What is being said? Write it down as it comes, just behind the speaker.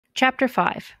Chapter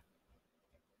 5.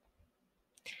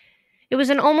 It was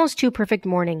an almost too perfect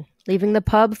morning. Leaving the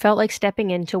pub felt like stepping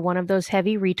into one of those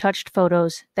heavy retouched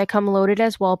photos that come loaded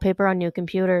as wallpaper on new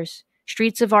computers.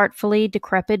 Streets of artfully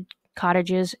decrepit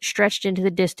cottages stretched into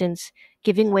the distance,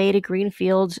 giving way to green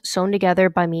fields sewn together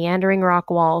by meandering rock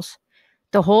walls.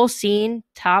 The whole scene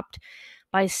topped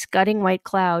by scudding white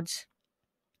clouds.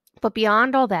 But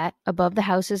beyond all that, above the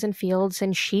houses and fields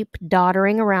and sheep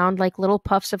doddering around like little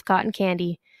puffs of cotton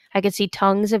candy, I could see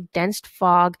tongues of dense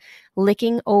fog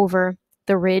licking over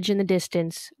the ridge in the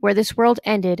distance, where this world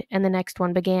ended and the next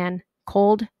one began,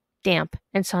 cold, damp,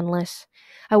 and sunless.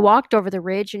 I walked over the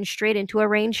ridge and straight into a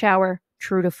rain shower.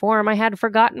 True to form, I had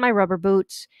forgotten my rubber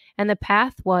boots, and the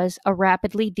path was a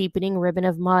rapidly deepening ribbon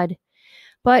of mud.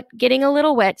 But getting a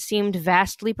little wet seemed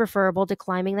vastly preferable to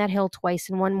climbing that hill twice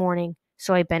in one morning,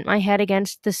 so I bent my head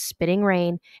against the spitting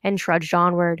rain and trudged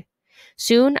onward.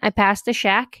 Soon I passed the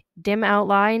shack, dim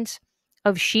outlines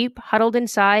of sheep huddled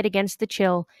inside against the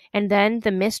chill, and then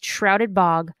the mist-shrouded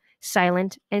bog,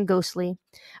 silent and ghostly.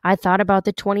 I thought about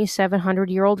the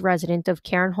 2,700-year-old resident of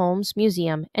Cairnholm's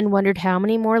museum and wondered how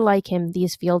many more like him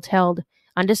these fields held,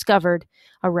 undiscovered,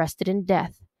 arrested in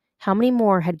death. How many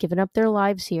more had given up their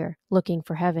lives here, looking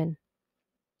for heaven?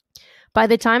 By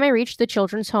the time I reached the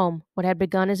children's home, what had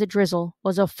begun as a drizzle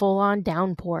was a full-on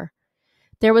downpour.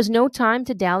 There was no time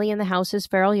to dally in the house's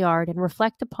feral yard and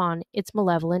reflect upon its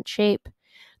malevolent shape.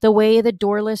 The way the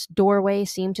doorless doorway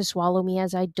seemed to swallow me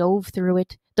as I dove through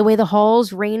it, the way the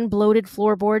hall's rain-bloated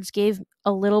floorboards gave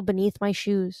a little beneath my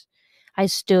shoes. I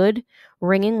stood,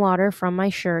 wringing water from my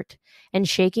shirt and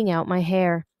shaking out my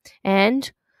hair,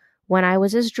 and when I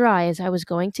was as dry as I was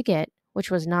going to get,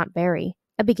 which was not very,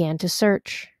 I began to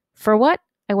search. For what?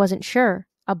 I wasn't sure.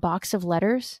 A box of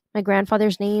letters? My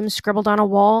grandfather's name scribbled on a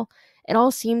wall? It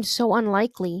all seemed so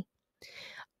unlikely.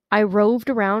 I roved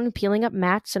around, peeling up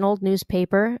mats and old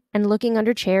newspaper, and looking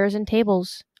under chairs and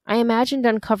tables. I imagined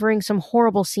uncovering some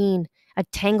horrible scene, a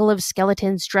tangle of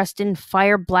skeletons dressed in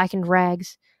fire-blackened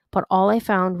rags, but all I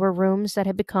found were rooms that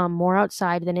had become more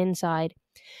outside than inside.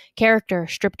 Character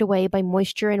stripped away by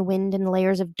moisture and wind and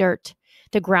layers of dirt.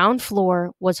 The ground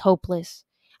floor was hopeless.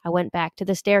 I went back to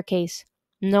the staircase,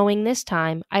 knowing this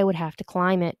time I would have to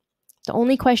climb it. The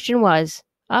only question was,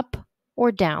 up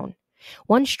or down?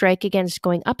 One strike against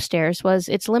going upstairs was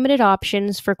its limited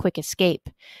options for quick escape,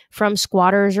 from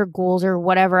squatters or ghouls or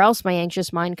whatever else my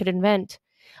anxious mind could invent,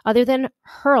 other than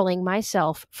hurling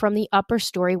myself from the upper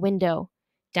story window.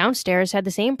 Downstairs had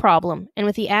the same problem, and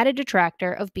with the added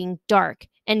detractor of being dark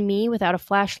and me without a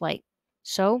flashlight.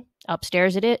 So,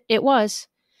 upstairs it was.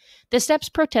 The steps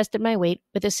protested my weight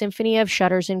with a symphony of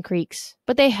shudders and creaks,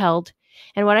 but they held,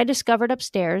 and what I discovered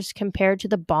upstairs, compared to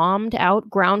the bombed-out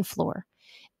ground floor,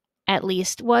 at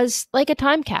least, was like a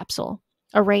time capsule.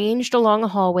 Arranged along a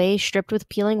hallway stripped with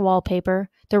peeling wallpaper,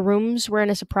 the rooms were in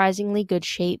a surprisingly good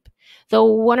shape, though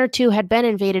one or two had been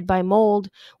invaded by mold,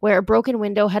 where a broken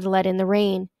window had let in the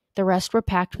rain. The rest were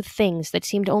packed with things that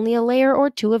seemed only a layer or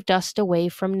two of dust away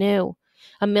from new.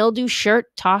 A mildew shirt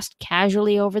tossed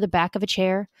casually over the back of a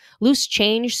chair, loose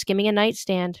change skimming a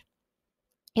nightstand.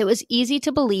 It was easy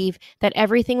to believe that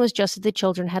everything was just as the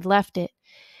children had left it,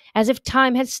 as if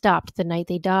time had stopped the night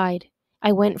they died.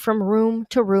 I went from room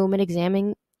to room and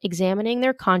examining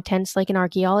their contents like an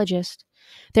archaeologist.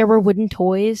 There were wooden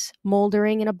toys,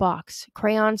 moldering in a box,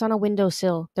 crayons on a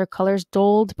windowsill, their colors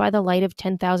dulled by the light of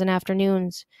 10,000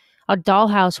 afternoons, a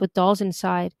dollhouse with dolls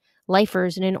inside,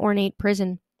 lifers in an ornate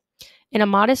prison. In a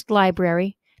modest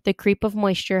library, the creep of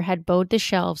moisture had bowed the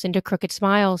shelves into crooked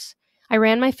smiles. I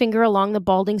ran my finger along the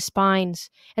balding spines,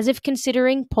 as if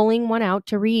considering pulling one out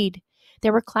to read.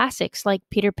 There were classics like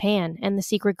Peter Pan and The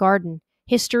Secret Garden,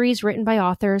 histories written by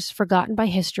authors forgotten by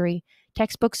history,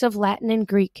 textbooks of Latin and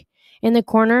Greek. In the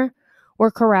corner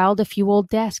were corralled a few old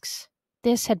desks.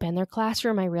 This had been their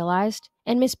classroom, I realized,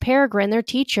 and Miss Peregrine, their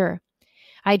teacher.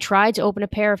 I tried to open a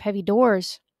pair of heavy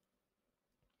doors,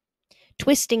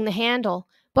 twisting the handle,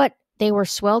 but they were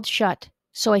swelled shut,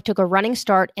 so I took a running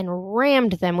start and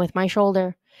rammed them with my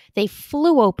shoulder. They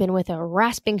flew open with a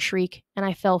rasping shriek, and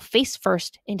I fell face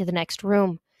first into the next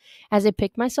room. As I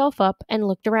picked myself up and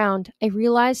looked around, I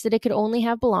realized that it could only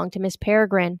have belonged to Miss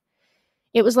Peregrine.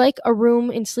 It was like a room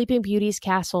in Sleeping Beauty's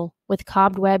castle, with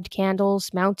cobwebbed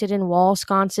candles mounted in wall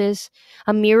sconces,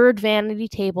 a mirrored vanity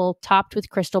table topped with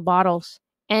crystal bottles,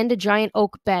 and a giant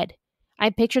oak bed. I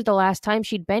pictured the last time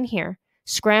she'd been here,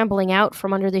 scrambling out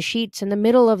from under the sheets in the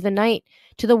middle of the night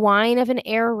to the whine of an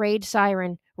air-raid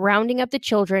siren, rounding up the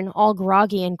children, all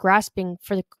groggy and grasping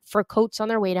for coats on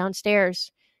their way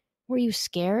downstairs. Were you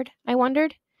scared? I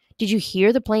wondered. Did you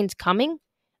hear the planes coming?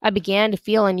 I began to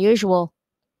feel unusual.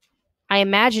 I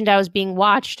imagined I was being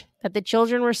watched, that the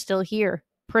children were still here,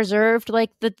 preserved like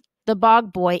the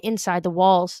bog boy inside the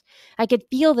walls. I could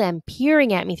feel them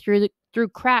peering at me through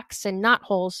cracks and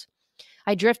knotholes.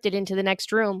 I drifted into the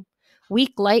next room.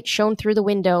 Weak light shone through the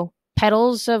window.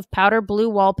 Petals of powder blue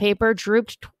wallpaper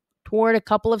drooped toward a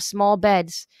couple of small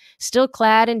beds, still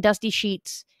clad in dusty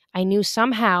sheets. I knew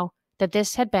somehow that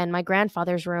this had been my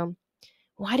grandfather's room.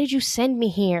 Why did you send me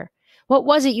here? What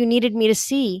was it you needed me to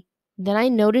see? Then I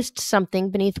noticed something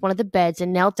beneath one of the beds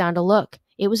and knelt down to look.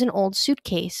 It was an old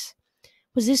suitcase.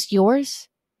 Was this yours?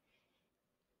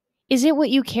 Is it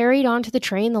what you carried onto the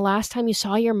train the last time you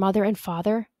saw your mother and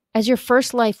father? As your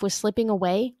first life was slipping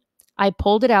away? I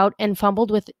pulled it out and fumbled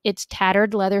with its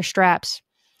tattered leather straps.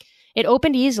 It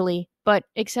opened easily, but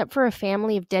except for a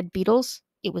family of dead beetles,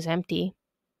 it was empty.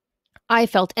 I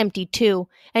felt empty too,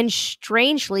 and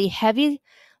strangely heavy,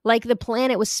 like the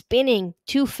planet was spinning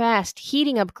too fast,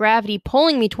 heating up gravity,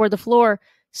 pulling me toward the floor.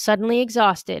 Suddenly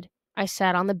exhausted, I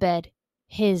sat on the bed.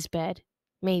 His bed,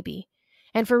 maybe.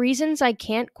 And for reasons I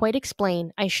can't quite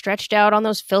explain, I stretched out on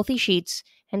those filthy sheets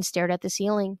and stared at the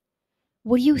ceiling.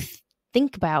 What do you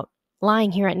think about,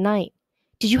 lying here at night?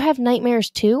 Did you have nightmares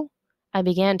too? I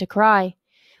began to cry.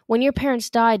 When your parents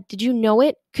died, did you know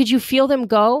it? Could you feel them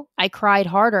go? I cried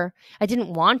harder. I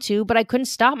didn't want to, but I couldn't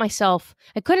stop myself.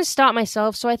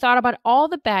 So I thought about all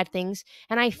the bad things,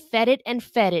 and I fed it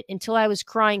until I was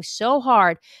crying so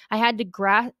hard I had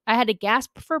to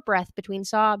gasp for breath between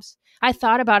sobs. I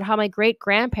thought about how my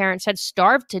great-grandparents had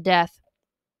starved to death.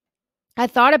 I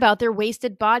thought about their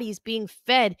wasted bodies being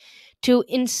fed to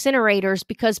incinerators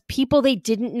because people they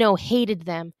didn't know hated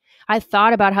them. I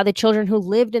thought about how the children who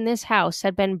lived in this house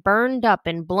had been burned up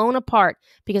and blown apart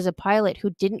because a pilot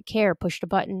who didn't care pushed a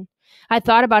button. I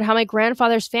thought about how my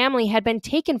grandfather's family had been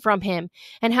taken from him,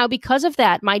 and how because of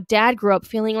that, my dad grew up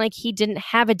feeling like he didn't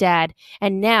have a dad,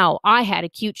 and now I had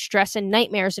acute stress and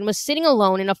nightmares and was sitting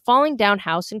alone in a falling down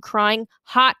house and crying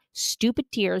hot,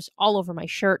 stupid tears all over my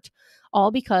shirt, all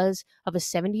because of a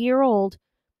 70-year-old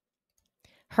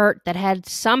hurt that had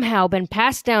somehow been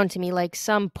passed down to me like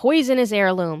some poisonous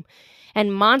heirloom,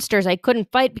 and monsters I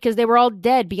couldn't fight because they were all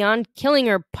dead beyond killing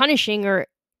or punishing or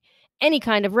any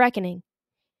kind of reckoning.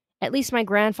 At least my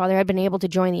grandfather had been able to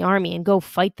join the army and go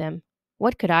fight them.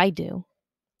 What could I do?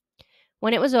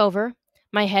 When it was over,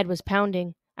 my head was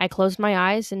pounding. I closed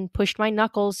my eyes and pushed my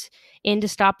knuckles in to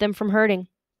stop them from hurting.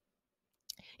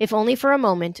 If only for a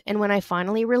moment, and when I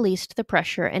finally released the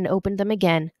pressure and opened them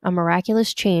again, a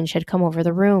miraculous change had come over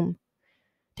the room.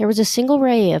 There was a single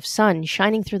ray of sun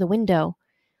shining through the window.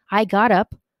 I got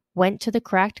up, went to the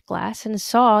cracked glass, and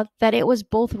saw that it was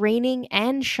both raining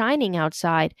and shining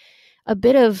outside, a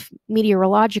bit of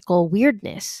meteorological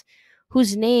weirdness,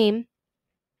 whose name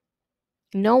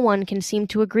no one can seem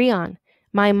to agree on.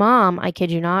 My mom, I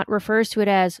kid you not, refers to it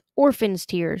as orphan's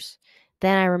tears.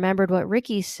 Then I remembered what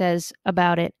Ricky says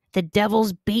about it. The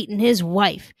devil's beaten his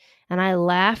wife. And I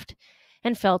laughed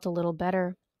and felt a little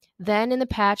better. Then in the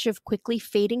patch of quickly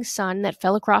fading sun that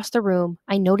fell across the room,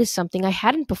 I noticed something I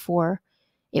hadn't before.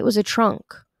 It was a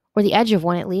trunk, or the edge of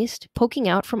one at least, poking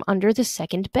out from under the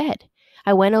second bed.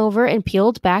 I went over and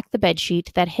peeled back the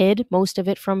bedsheet that hid most of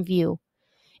it from view.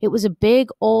 It was a big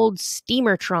old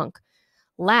steamer trunk,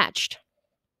 latched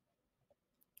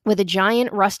with a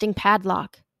giant rusting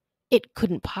padlock. It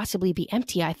couldn't possibly be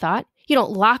empty, I thought. You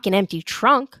don't lock an empty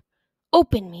trunk.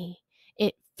 Open me.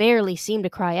 It fairly seemed to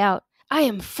cry out. I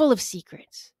am full of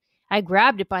secrets. I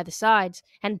grabbed it by the sides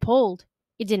and pulled.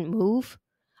 It didn't move.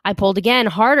 I pulled again,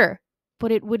 harder,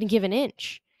 but it wouldn't give an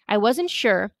inch. I wasn't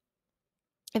sure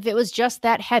if it was just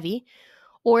that heavy,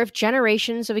 or if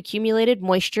generations of accumulated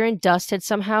moisture and dust had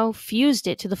somehow fused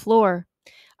it to the floor.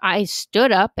 I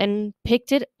stood up and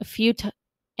kicked it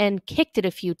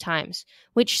a few times,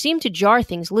 which seemed to jar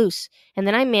things loose, and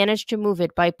then I managed to move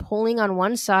it by pulling on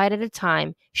one side at a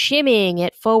time, shimmying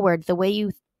it forward the way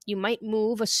you might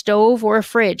move a stove or a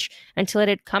fridge, until it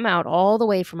had come out all the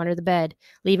way from under the bed,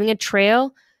 leaving a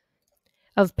trail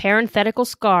of parenthetical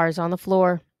scars on the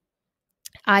floor.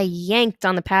 I yanked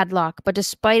on the padlock, but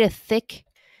despite a thick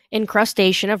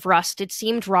incrustation of rust, it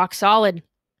seemed rock solid.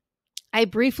 I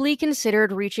briefly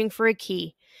considered reaching for a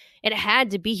key. It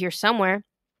had to be here somewhere.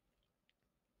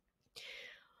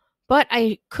 But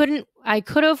I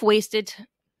could have wasted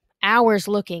hours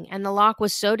looking, and the lock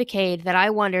was so decayed that I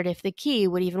wondered if the key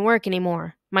would even work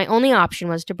anymore. My only option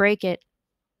was to break it.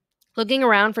 Looking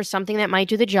around for something that might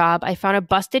do the job, I found a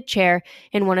busted chair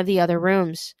in one of the other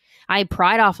rooms. I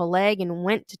pried off a leg and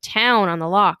went to town on the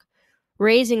lock,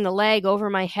 raising the leg over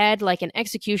my head like an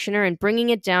executioner and bringing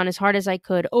it down as hard as I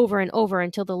could over and over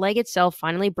until the leg itself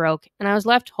finally broke and I was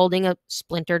left holding a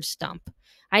splintered stump.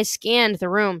 I scanned the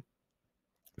room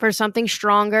for something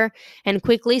stronger and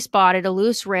quickly spotted a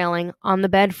loose railing on the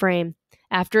bed frame.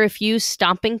 After a few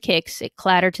stomping kicks, it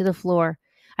clattered to the floor.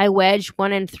 I wedged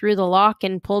one end through the lock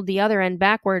and pulled the other end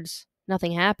backwards.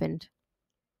 Nothing happened.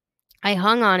 I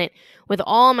hung on it with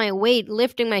all my weight,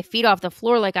 lifting my feet off the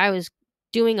floor like I was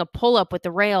doing a pull up with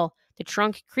the rail. The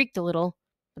trunk creaked a little,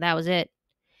 but that was it.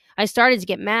 I started to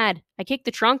get mad. I kicked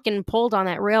the trunk and pulled on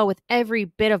that rail with every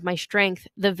bit of my strength,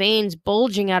 the veins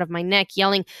bulging out of my neck,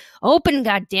 yelling, "Open,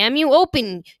 goddamn you!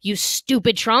 Open, you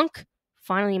stupid trunk!"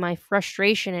 Finally, my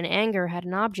frustration and anger had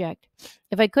an object.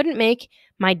 If I couldn't make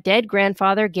my dead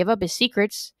grandfather give up his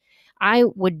secrets, I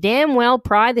would damn well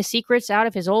pry the secrets out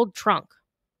of his old trunk.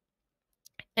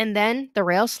 And then the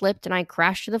rail slipped and I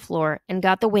crashed to the floor and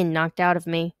got the wind knocked out of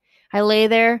me. I lay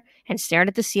there and stared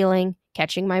at the ceiling,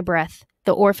 catching my breath.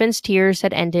 The orphan's tears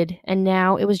had ended, and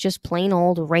now it was just plain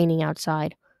old raining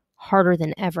outside, harder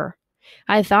than ever.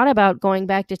 I thought about going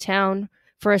back to town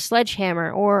for a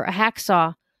sledgehammer or a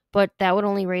hacksaw, but that would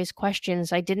only raise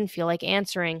questions I didn't feel like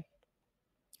answering.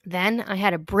 Then I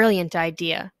had a brilliant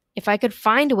idea. If I could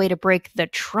find a way to break the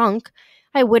trunk,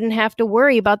 I wouldn't have to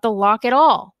worry about the lock at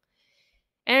all.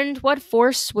 And what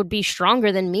force would be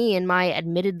stronger than me and my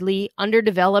admittedly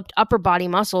underdeveloped upper body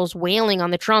muscles wailing on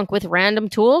the trunk with random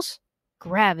tools?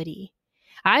 Gravity.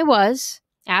 I was,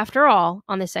 after all,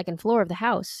 on the second floor of the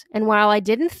house, and while I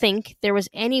didn't think there was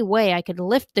any way I could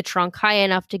lift the trunk high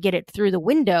enough to get it through the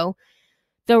window,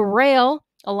 the rail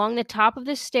along the top of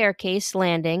the staircase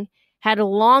landing had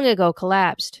long ago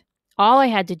collapsed. All I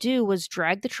had to do was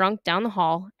drag the trunk down the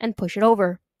hall and push it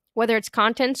over. Whether its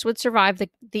contents would survive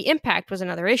the impact was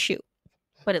another issue,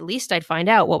 but at least I'd find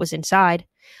out what was inside.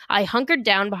 I hunkered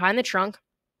down behind the trunk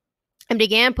and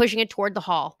began pushing it toward the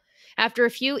hall. After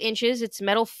a few inches, its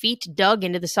metal feet dug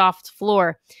into the soft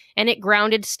floor, and it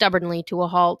grounded stubbornly to a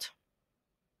halt.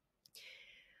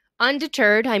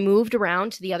 Undeterred, I moved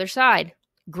around to the other side,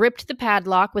 gripped the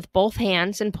padlock with both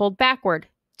hands, and pulled backward.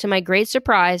 To my great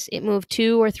surprise, it moved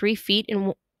 2 or 3 feet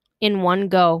in one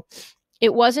go.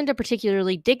 It wasn't a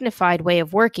particularly dignified way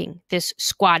of working, this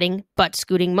squatting,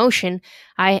 butt-scooting motion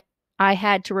I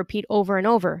had to repeat over and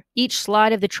over, each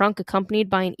slide of the trunk accompanied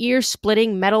by an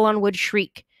ear-splitting metal-on-wood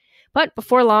shriek. But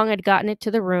before long, I'd gotten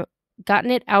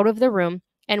it out of the room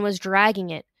and was dragging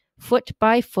it, foot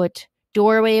by foot,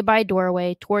 doorway by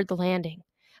doorway, toward the landing.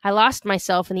 I lost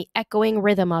myself in the echoing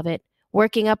rhythm of it,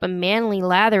 working up a manly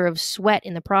lather of sweat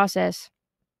in the process.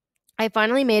 I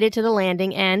finally made it to the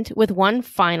landing and, with one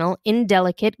final,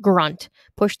 indelicate grunt,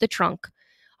 pushed the trunk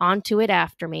onto it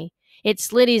after me. It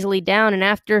slid easily down, and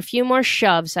after a few more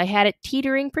shoves, I had it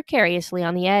teetering precariously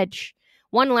on the edge.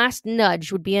 One last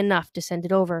nudge would be enough to send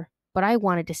it over, but I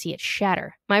wanted to see it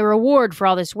shatter, my reward for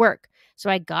all this work. So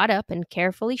I got up and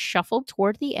carefully shuffled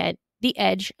toward the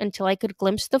edge until I could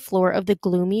glimpse the floor of the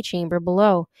gloomy chamber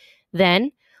below.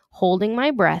 Then, holding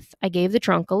my breath, I gave the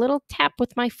trunk a little tap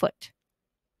with my foot.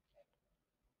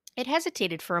 It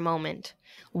hesitated for a moment,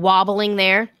 wobbling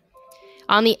there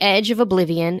on the edge of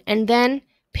oblivion, and then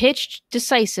pitched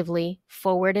decisively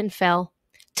forward and fell,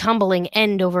 tumbling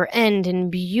end over end in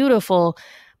beautiful,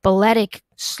 balletic,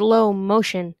 slow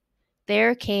motion.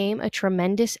 There came a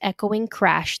tremendous echoing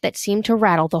crash that seemed to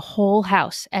rattle the whole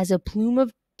house as a plume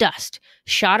of dust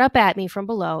shot up at me from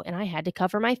below, and I had to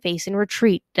cover my face and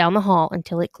retreat down the hall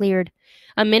until it cleared.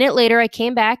 A minute later, I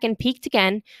came back and peeked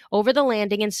again over the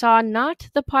landing and saw not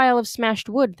the pile of smashed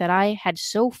wood that I had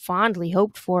so fondly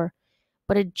hoped for,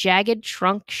 but a jagged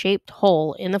trunk-shaped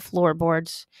hole in the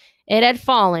floorboards. It had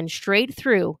fallen straight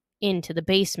through into the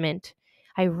basement.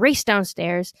 I raced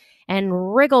downstairs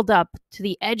and wriggled up to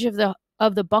the edge of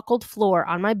the buckled floor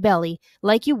on my belly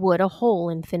like you would a hole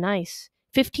in thin ice.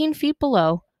 15 feet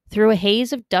below, through a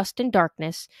haze of dust and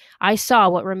darkness, I saw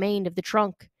what remained of the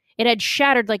trunk. It had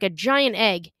shattered like a giant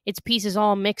egg, its pieces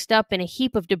all mixed up in a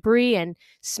heap of debris and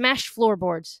smashed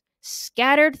floorboards.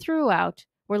 Scattered throughout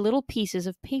were little pieces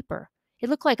of paper. It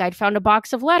looked like I'd found a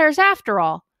box of letters after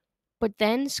all. But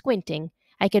then, squinting,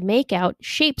 I could make out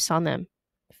shapes on them.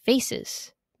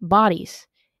 Faces. Bodies.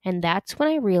 And that's when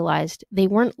I realized they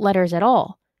weren't letters at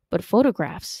all, but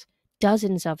photographs.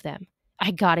 Dozens of them. I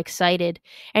got excited,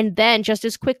 and then just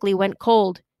as quickly went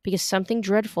cold, because something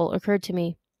dreadful occurred to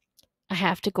me. I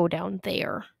have to go down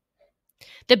there.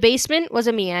 The basement was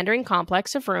a meandering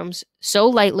complex of rooms, so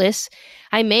lightless,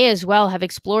 I may as well have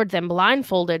explored them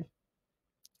blindfolded.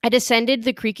 I descended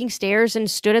the creaking stairs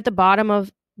and stood at the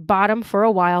bottom for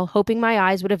a while, hoping my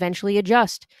eyes would eventually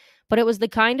adjust. But it was the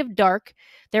kind of dark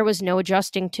there was no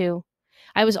adjusting to.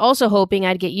 I was also hoping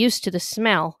I'd get used to the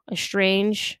smell, a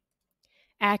strange,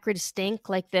 acrid stink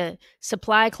like the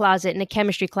supply closet in a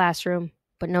chemistry classroom.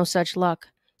 but no such luck.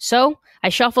 So I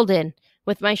shuffled in,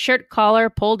 with my shirt collar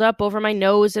pulled up over my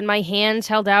nose and my hands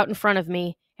held out in front of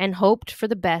me, and hoped for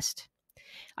the best.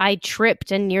 I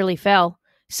tripped and nearly fell.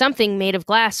 Something made of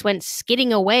glass went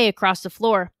skidding away across the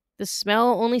floor. The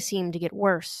smell only seemed to get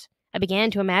worse. I began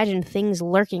to imagine things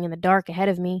lurking in the dark ahead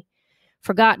of me.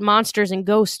 Forgot monsters and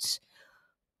ghosts.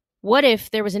 What if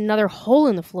there was another hole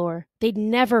in the floor? They'd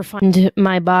never find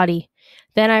my body.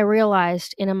 Then I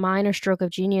realized, in a minor stroke of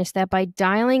genius, that by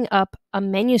dialing up a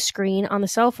menu screen on the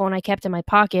cell phone I kept in my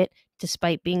pocket,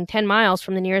 despite being 10 miles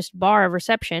from the nearest bar of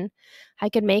reception, I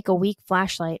could make a weak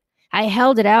flashlight. I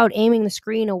held it out, aiming the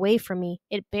screen away from me.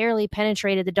 It barely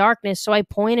penetrated the darkness, so I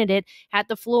pointed it at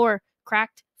the floor,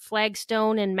 cracked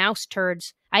flagstone and mouse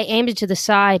turds. I aimed it to the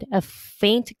side. A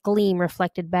faint gleam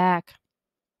reflected back.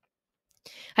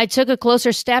 I took a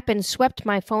closer step and swept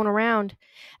my phone around.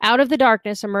 Out of the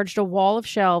darkness emerged a wall of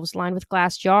shelves lined with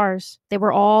glass jars. They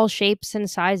were all shapes and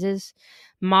sizes,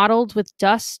 mottled with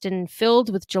dust and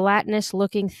filled with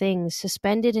gelatinous-looking things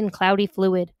suspended in cloudy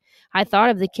fluid. I thought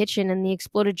of the kitchen and the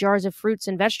exploded jars of fruits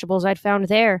and vegetables I'd found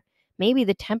there. Maybe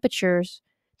the temperature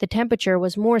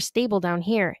was more stable down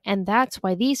here, and that's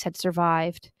why these had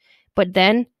survived. But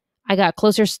then I got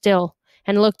closer still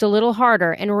and looked a little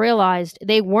harder and realized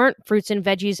they weren't fruits and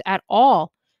veggies at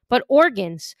all, but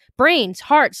organs, brains,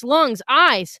 hearts, lungs,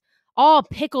 eyes, all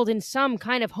pickled in some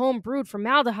kind of home-brewed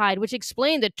formaldehyde, which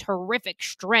explained the terrific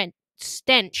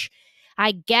stench.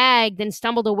 I gagged and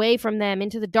stumbled away from them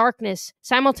into the darkness,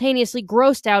 simultaneously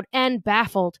grossed out and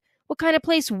baffled. What kind of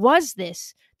place was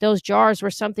this? Those jars were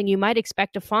something you might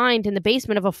expect to find in the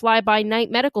basement of a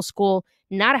fly-by-night medical school,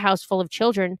 not a house full of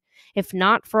children. If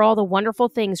not for all the wonderful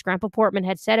things Grandpa Portman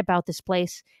had said about this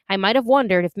place, I might have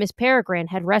wondered if Miss Peregrine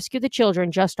had rescued the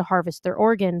children just to harvest their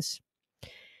organs.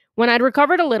 When I'd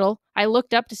recovered a little, I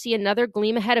looked up to see another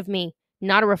gleam ahead of me,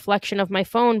 not a reflection of my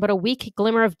phone, but a weak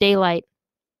glimmer of daylight.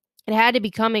 It had to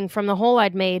be coming from the hole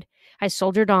I'd made. I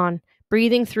soldiered on,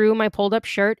 breathing through my pulled-up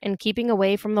shirt and keeping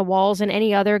away from the walls and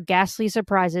any other ghastly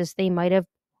surprises they might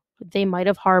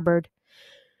have harbored.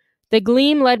 The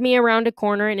gleam led me around a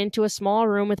corner and into a small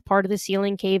room with part of the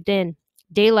ceiling caved in.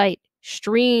 Daylight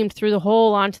streamed through the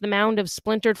hole onto the mound of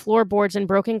splintered floorboards and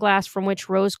broken glass from which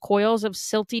rose coils of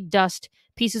silty dust,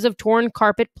 pieces of torn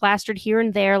carpet plastered here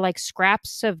and there like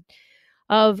scraps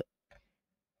of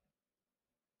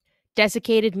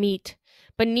desiccated meat.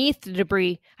 Beneath the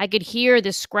debris, I could hear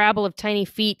the scrabble of tiny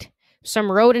feet, some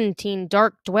rodentine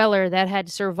dark dweller that had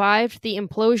survived the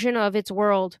implosion of its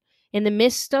world. In the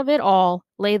midst of it all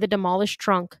lay the demolished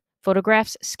trunk,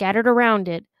 photographs scattered around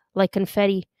it like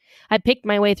confetti. I picked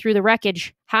my way through the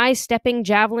wreckage, high-stepping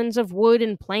javelins of wood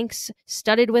and planks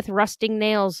studded with rusting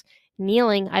nails.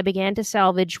 Kneeling, I began to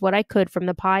salvage what I could from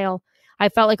the pile. I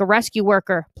felt like a rescue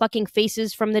worker, plucking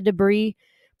faces from the debris,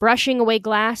 brushing away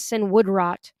glass and wood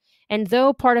rot. And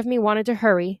though part of me wanted to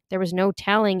hurry, there was no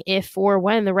telling if or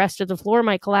when the rest of the floor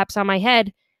might collapse on my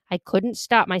head. I couldn't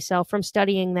stop myself from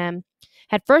studying them.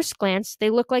 At first glance, they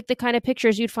looked like the kind of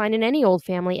pictures you'd find in any old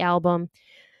family album.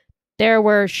 There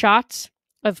were shots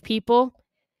of people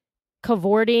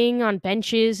cavorting on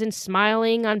benches and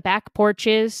smiling on back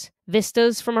porches,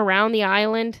 vistas from around the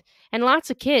island, and lots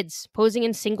of kids posing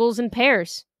in singles and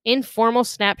pairs. Informal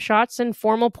snapshots and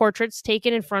formal portraits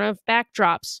taken in front of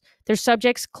backdrops, their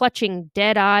subjects clutching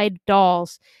dead-eyed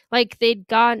dolls, like they'd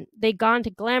gone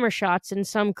to glamour shots in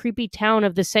some creepy town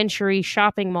of the century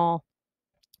shopping mall.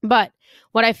 But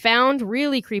what I found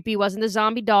really creepy wasn't the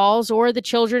zombie dolls or the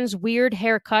children's weird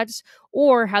haircuts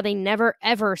or how they never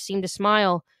ever seemed to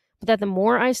smile, but that the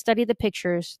more I studied the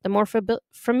pictures, the more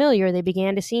familiar they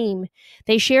began to seem.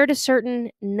 They shared a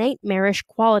certain nightmarish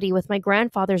quality with my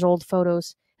grandfather's old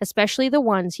photos, especially the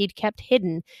ones he'd kept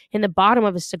hidden in the bottom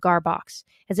of his cigar box,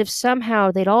 as if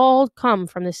somehow they'd all come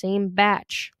from the same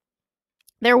batch.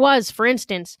 There was, for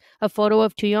instance, a photo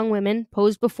of two young women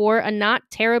posed before a not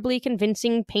terribly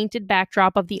convincing painted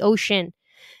backdrop of the ocean.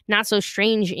 Not so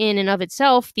strange in and of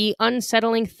itself, the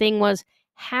unsettling thing was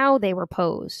how they were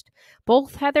posed.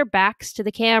 Both had their backs to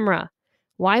the camera.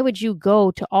 Why would you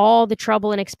go to all the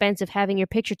trouble and expense of having your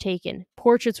picture taken?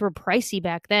 Portraits were pricey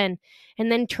back then.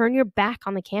 And then turn your back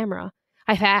on the camera.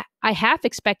 I half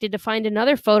expected to find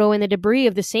another photo in the debris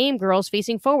of the same girls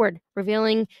facing forward,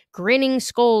 revealing grinning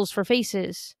skulls for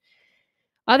faces.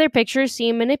 Other pictures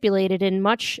seemed manipulated in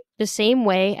much the same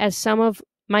way as some of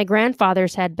my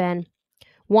grandfather's had been.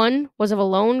 One was of a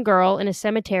lone girl in a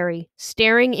cemetery,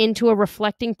 staring into a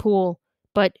reflecting pool,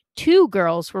 but two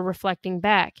girls were reflecting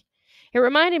back. It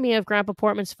reminded me of Grandpa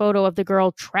Portman's photo of the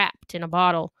girl trapped in a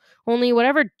bottle, only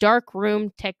whatever dark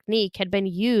room technique had been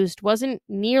used wasn't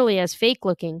nearly as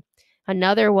fake-looking.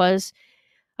 Another was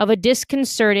of a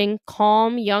disconcerting,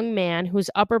 calm young man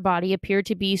whose upper body appeared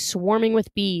to be swarming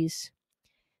with bees.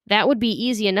 That would be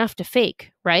easy enough to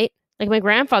fake, right? Like my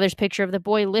grandfather's picture of the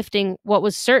boy lifting what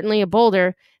was certainly a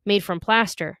boulder made from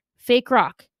plaster. Fake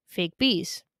rock, fake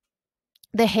bees.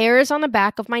 The hairs on the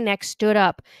back of my neck stood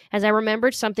up as I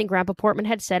remembered something Grandpa Portman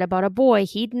had said about a boy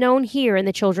he'd known here in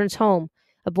the children's home,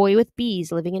 a boy with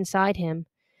bees living inside him.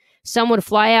 Some would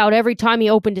fly out every time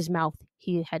he opened his mouth,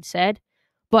 he had said,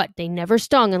 but they never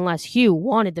stung unless Hugh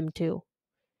wanted them to.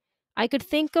 I could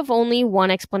think of only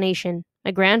one explanation.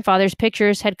 My grandfather's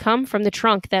pictures had come from the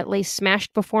trunk that lay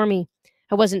smashed before me.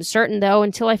 I wasn't certain, though,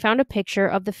 until I found a picture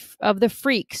of the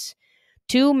freaks,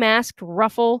 two masked,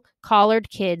 ruffle-collared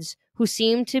kids who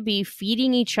seemed to be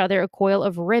feeding each other a coil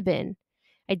of ribbon.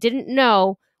 I didn't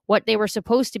know what they were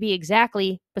supposed to be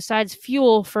exactly, besides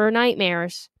fuel for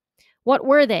nightmares. What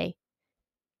were they?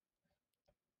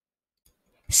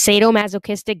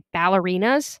 Sadomasochistic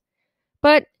ballerinas?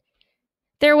 But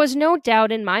there was no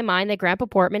doubt in my mind that Grandpa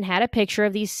Portman had a picture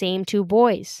of these same two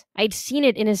boys. I'd seen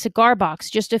it in a cigar box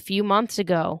just a few months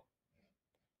ago.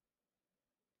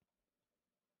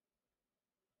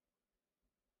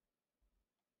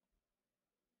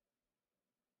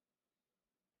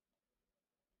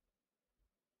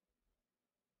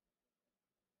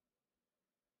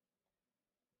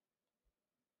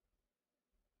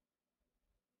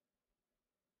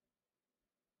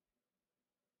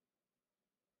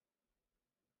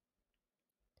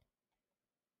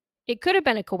 It could have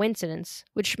been a coincidence,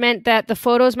 which meant that the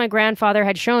photos my grandfather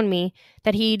had shown me,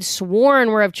 that he'd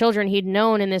sworn were of children he'd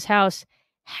known in this house,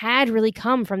 had really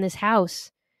come from this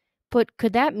house. But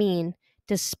could that mean,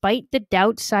 despite the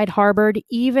doubts I'd harbored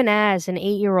even as an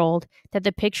 8-year-old, that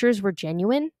the pictures were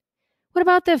genuine? What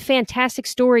about the fantastic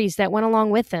stories that went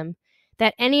along with them?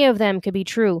 That any of them could be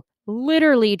true,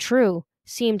 literally true,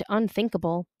 seemed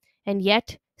unthinkable. And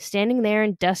yet, standing there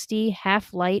in dusty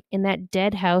half light in that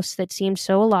dead house that seemed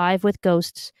so alive with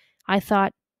ghosts, I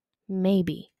thought,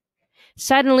 maybe.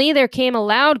 Suddenly, there came a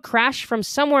loud crash from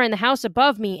somewhere in the house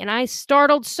above me, and I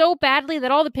startled so badly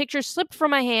that all the pictures slipped from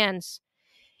my hands.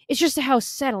 It's just a house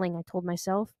settling, I told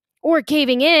myself. Or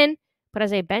caving in. But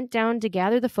as I bent down to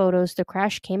gather the photos, the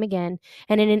crash came again,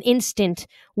 and in an instant,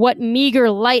 what meager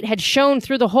light had shone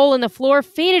through the hole in the floor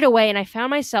faded away, and I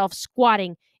found myself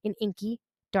squatting in inky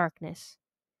darkness.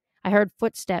 I heard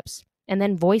footsteps, and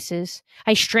then voices.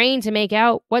 I strained to make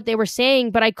out what they were saying,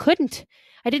 but I couldn't.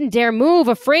 I didn't dare move,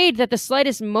 afraid that the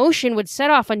slightest motion would set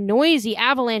off a noisy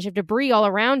avalanche of debris all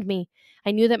around me.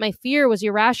 I knew that my fear was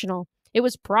irrational. It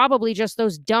was probably just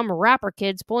those dumb rapper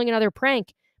kids pulling another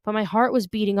prank, but my heart was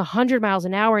beating 100 miles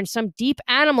an hour, and some deep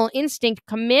animal instinct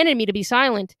commanded me to be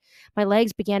silent. My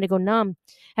legs began to go numb.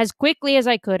 As quickly as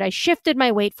I could, I shifted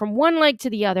my weight from one leg to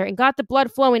the other and got the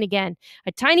blood flowing again.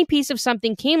 A tiny piece of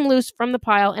something came loose from the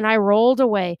pile, and I rolled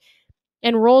away,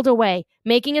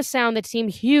 making a sound that seemed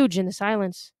huge in the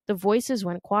silence. The voices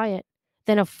went quiet.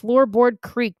 Then a floorboard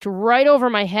creaked right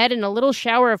over my head, and a little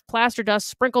shower of plaster dust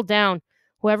sprinkled down.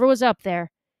 Whoever was up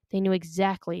there, they knew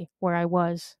exactly where I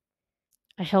was.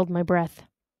 I held my breath.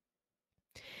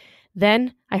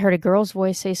 Then I heard a girl's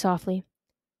voice say softly,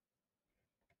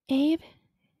 "Abe,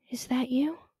 is that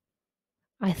you?"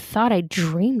 I thought I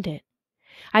dreamed it.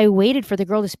 I waited for the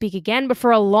girl to speak again, but for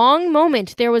a long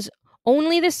moment there was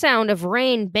only the sound of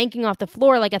rain banking off the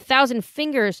floor like 1,000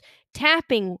 fingers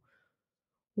tapping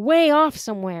way off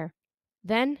somewhere.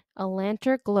 Then a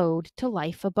lantern glowed to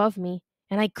life above me,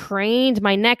 and I craned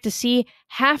my neck to see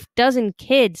half-dozen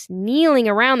kids kneeling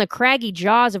around the craggy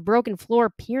jaws of broken floor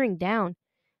peering down.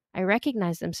 I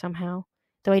recognized them somehow,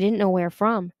 though I didn't know where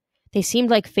from. They seemed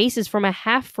like faces from a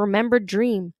half-remembered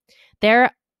dream.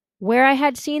 There, where I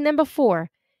had seen them before,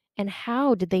 and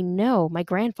how did they know my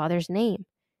grandfather's name?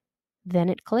 Then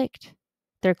it clicked.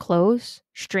 Their clothes,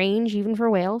 strange even for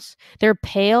whales, their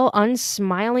pale,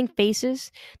 unsmiling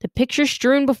faces, the picture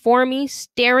strewn before me,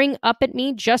 staring up at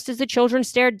me just as the children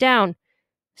stared down.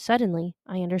 Suddenly,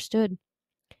 I understood.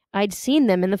 I'd seen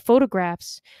them in the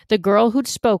photographs. The girl who'd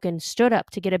spoken stood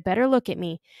up to get a better look at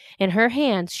me. In her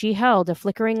hands, she held a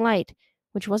flickering light,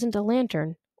 which wasn't a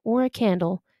lantern or a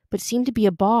candle, but seemed to be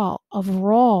a ball of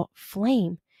raw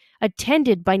flame,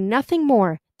 attended by nothing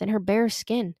more than her bare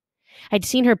skin. I'd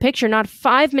seen her picture not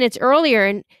 5 minutes earlier,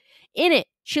 and in it,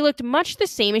 she looked much the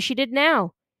same as she did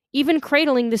now, even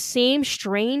cradling the same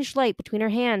strange light between her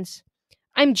hands.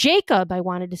 "I'm Jacob," I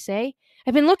wanted to say.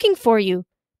 "I've been looking for you."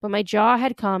 But my jaw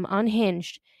had come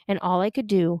unhinged, and all I could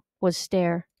do was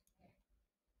stare.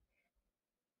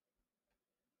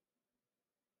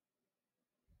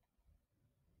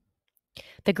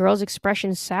 The girl's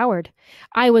expression soured.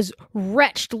 I was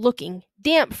wretched looking,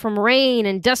 damp from rain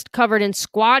and dust covered and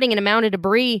squatting in a mound of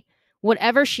debris.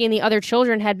 Whatever she and the other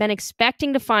children had been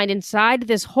expecting to find inside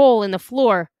this hole in the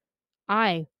floor,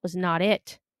 I was not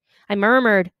it. I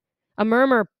murmured. A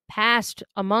murmur passed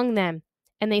among them,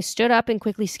 and they stood up and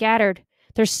quickly scattered.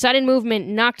 Their sudden movement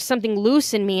knocked something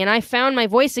loose in me, and I found my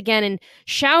voice again and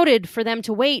shouted for them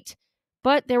to wait.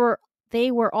 But they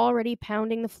were already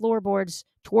pounding the floorboards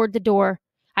toward the door.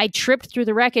 I tripped through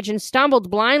the wreckage and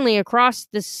stumbled blindly across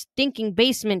the stinking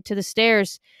basement to the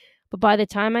stairs. But by the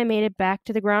time I made it back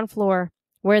to the ground floor,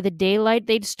 where the daylight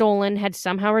they'd stolen had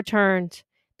somehow returned,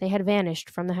 they had vanished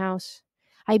from the house.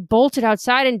 I bolted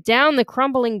outside and down the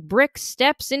crumbling brick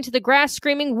steps into the grass,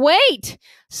 screaming, "Wait!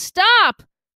 Stop!"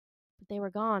 But they were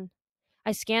gone.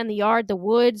 I scanned the yard, the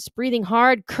woods, breathing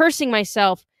hard, cursing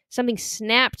myself. Something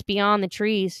snapped beyond the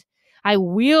trees. I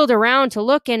wheeled around to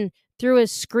look and, through a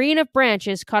screen of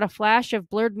branches, caught a flash of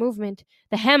blurred movement,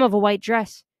 the hem of a white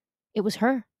dress. It was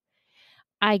her.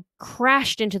 I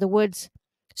crashed into the woods.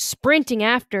 Sprinting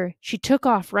after, she took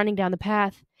off running down the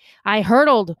path. I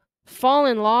hurdled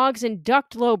fallen logs and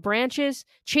ducked low branches,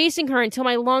 chasing her until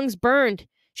my lungs burned.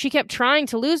 She kept trying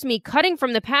to lose me, cutting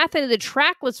from the path into the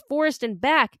trackless forest and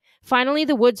back. Finally,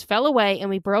 the woods fell away and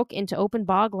we broke into open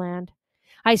bogland.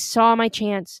 I saw my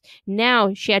chance.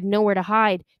 Now she had nowhere to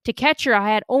hide. To catch her, I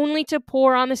had only to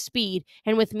pour on the speed,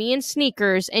 and with me in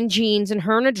sneakers and jeans and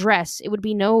her in a dress, it would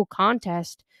be no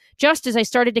contest. Just as I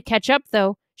started to catch up,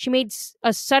 though, she made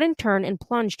a sudden turn and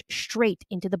plunged straight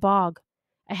into the bog.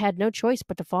 I had no choice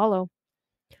but to follow.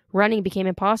 Running became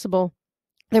impossible.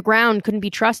 The ground couldn't be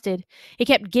trusted. It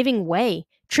kept giving way,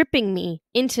 tripping me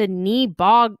into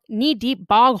knee-deep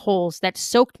bog holes that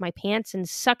soaked my pants and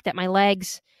sucked at my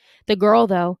legs. The girl,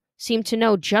 though, seemed to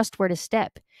know just where to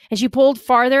step, and she pulled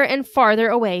farther and farther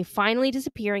away, finally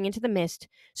disappearing into the mist,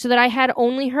 so that I had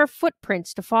only her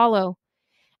footprints to follow.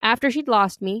 After she'd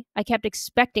lost me, I kept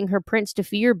expecting her prints to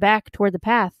veer back toward the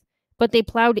path, but they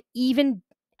plowed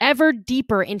ever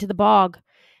deeper into the bog.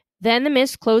 Then the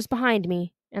mist closed behind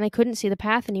me, and I couldn't see the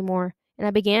path anymore, and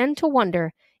I began to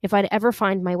wonder if I'd ever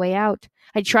find my way out.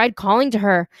 I tried calling to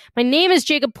her. "My name is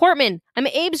Jacob Portman. I'm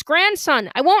Abe's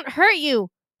grandson. I won't hurt you."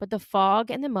 But the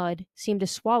fog and the mud seemed to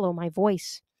swallow my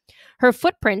voice. Her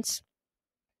footprints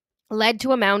led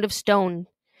to a mound of stones.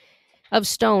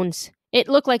 It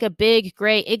looked like a big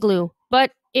gray igloo,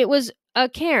 but it was a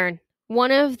cairn,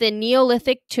 one of the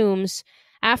Neolithic tombs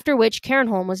after which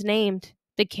Cairnholm was named.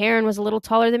 The cairn was a little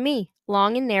taller than me,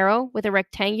 long and narrow, with a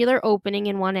rectangular opening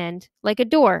in one end, like a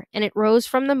door, and it rose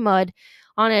from the mud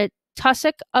on a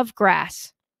tussock of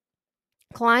grass.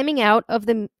 Climbing out of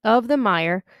the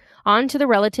mire onto the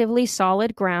relatively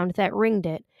solid ground that ringed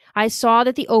it, I saw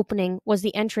that the opening was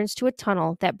the entrance to a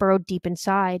tunnel that burrowed deep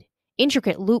inside.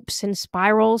 Intricate loops and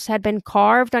spirals had been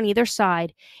carved on either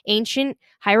side, ancient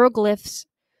hieroglyphs,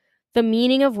 the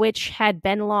meaning of which had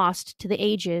been lost to the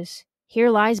ages. Here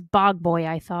lies Bog Boy,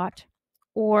 I thought.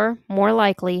 Or, more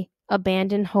likely,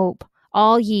 abandon hope,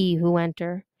 all ye who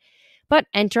enter. But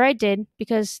enter I did,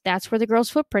 because that's where the girl's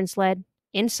footprints led.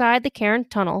 Inside the cairn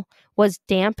tunnel was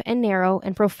damp and narrow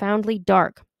and profoundly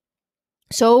dark,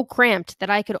 so cramped that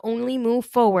I could only move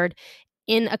forward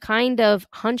in a kind of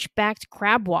hunchbacked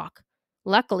crab walk.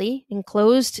 Luckily,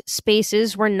 enclosed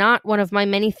spaces were not one of my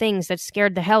many things that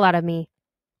scared the hell out of me.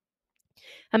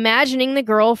 Imagining the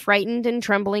girl frightened and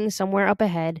trembling somewhere up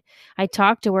ahead, I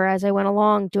talked to her as I went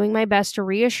along, doing my best to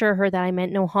reassure her that I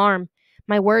meant no harm.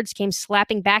 My words came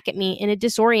slapping back at me in a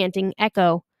disorienting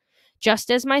echo. Just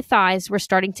as my thighs were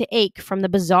starting to ache from the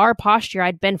bizarre posture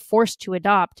I'd been forced to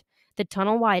adopt, the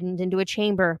tunnel widened into a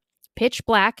chamber, pitch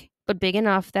black, but big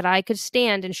enough that I could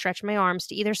stand and stretch my arms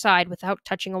to either side without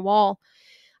touching a wall.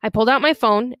 I pulled out my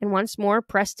phone and once more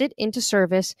pressed it into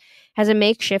service as a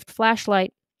makeshift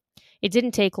flashlight. It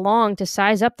didn't take long to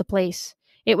size up the place.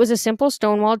 It was a simple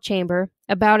stone-walled chamber,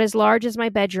 about as large as my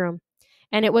bedroom,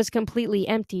 and it was completely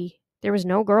empty. There was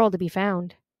no girl to be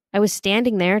found. I was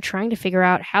standing there trying to figure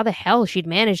out how the hell she'd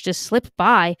managed to slip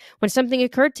by when something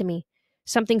occurred to me,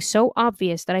 something so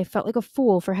obvious that I felt like a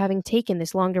fool for having taken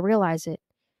this long to realize it.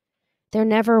 There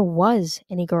never was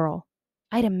any girl.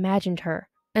 I'd imagined her,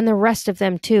 and the rest of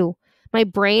them too. My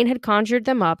brain had conjured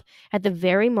them up at the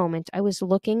very moment I was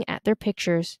looking at their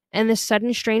pictures, and the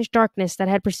sudden strange darkness that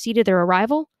had preceded their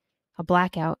arrival? A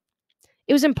blackout.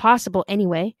 It was impossible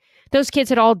anyway. Those kids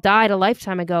had all died a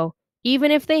lifetime ago.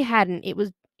 Even if they hadn't,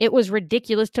 it was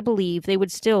ridiculous to believe they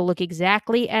would still look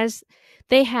exactly as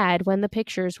they had when the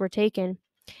pictures were taken.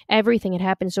 Everything had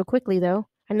happened so quickly, though.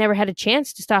 I never had a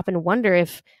chance to stop and wonder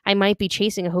if I might be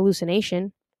chasing a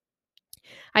hallucination.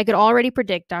 I could already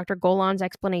predict Dr. Golan's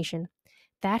explanation.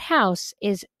 That house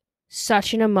is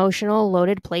such an emotional,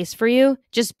 loaded place for you.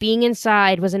 Just being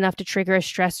inside was enough to trigger a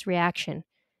stress reaction.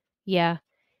 Yeah,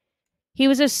 he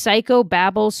was a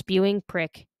psycho-babble spewing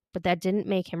prick, but that didn't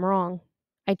make him wrong.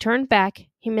 I turned back,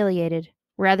 humiliated.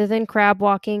 Rather than crab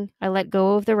walking, I let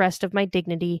go of the rest of my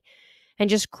dignity and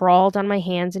just crawled on my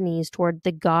hands and knees toward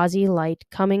the gauzy light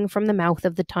coming from the mouth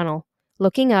of the tunnel.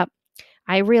 Looking up,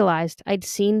 I realized I'd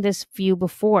seen this view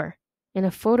before in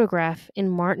a photograph in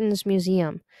Martin's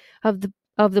museum of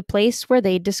the place where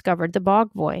they'd discovered the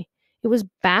bog boy. It was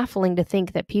baffling to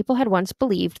think that people had once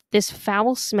believed this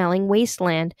foul-smelling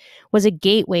wasteland was a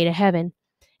gateway to heaven,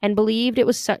 and believed it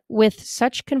was with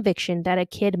such conviction that a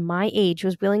kid my age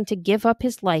was willing to give up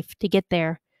his life to get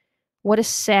there. What a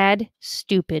sad,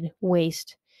 stupid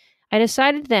waste. I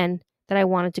decided then that I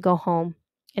wanted to go home.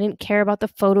 I didn't care about the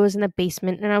photos in the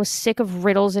basement, and I was sick of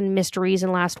riddles and mysteries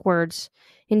and last words.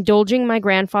 Indulging my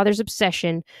grandfather's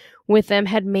obsession with them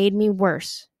had made me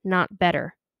worse, not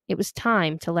better. It was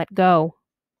time to let go.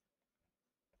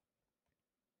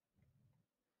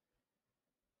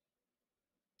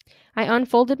 I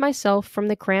unfolded myself from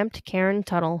the cramped cairn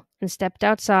tunnel and stepped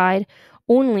outside,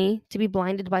 only to be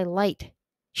blinded by light.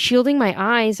 Shielding my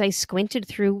eyes, I squinted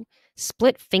through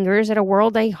split fingers at a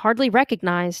world I hardly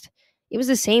recognized. It was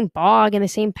the same bog and the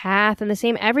same path and the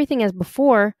same everything as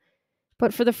before,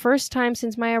 but for the first time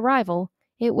since my arrival,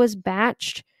 it was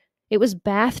bathed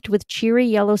with cheery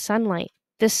yellow sunlight.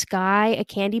 The sky a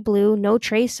candy blue, no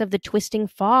trace of the twisting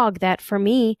fog that, for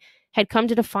me, had come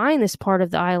to define this part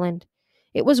of the island.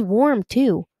 It was warm,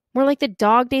 too, more like the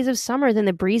dog days of summer than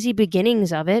the breezy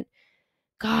beginnings of it.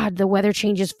 God, the weather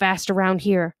changes fast around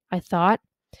here, I thought.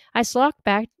 I slogged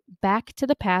back to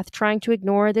the path, trying to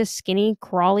ignore this the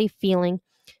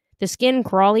skin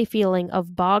crawly feeling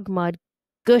of bog mud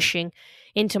gushing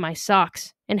into my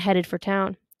socks, and headed for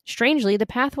town. Strangely, the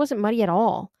path wasn't muddy at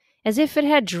all, as if it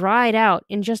had dried out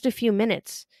in just a few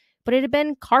minutes, but it had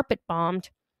been carpet-bombed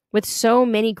with so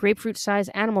many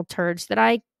grapefruit-sized animal turds that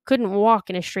I couldn't walk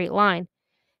in a straight line.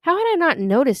 How had I not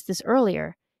noticed this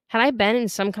earlier? Had I been in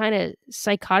some kind of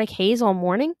psychotic haze all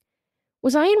morning?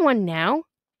 Was I in one now?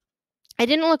 I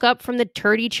didn't look up from the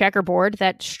turdy checkerboard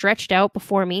that stretched out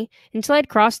before me until I'd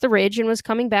crossed the ridge and was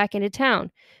coming back into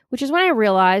town, which is when I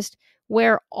realized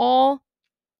where all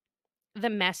the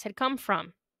mess had come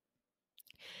from.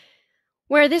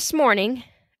 Where this morning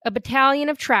a battalion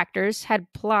of tractors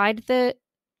had plied the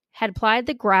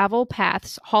gravel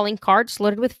paths, hauling carts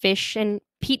loaded with fish and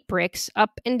peat bricks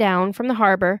up and down from the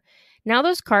harbor, now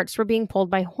those carts were being pulled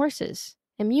by horses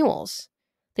and mules.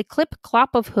 The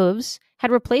clip-clop of hooves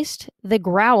had replaced the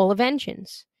growl of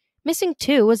engines. Missing,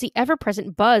 too, was the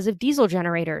ever-present buzz of diesel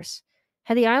generators.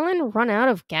 Had the island run out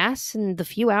of gas in the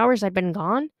few hours I'd been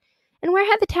gone? And where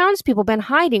had the townspeople been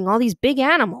hiding all these big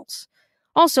animals?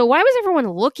 Also, why was everyone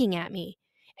looking at me?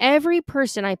 Every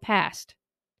person I passed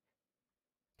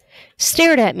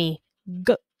stared at me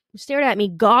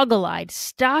goggle-eyed,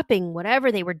 stopping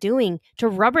whatever they were doing to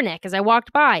rubberneck as I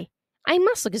walked by. I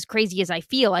must look as crazy as I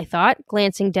feel, I thought,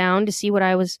 glancing down to see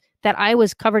that I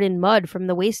was covered in mud from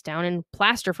the waist down and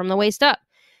plaster from the waist up.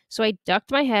 So I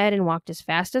ducked my head and walked as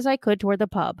fast as I could toward the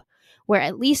pub, where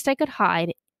at least I could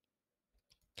hide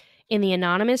in the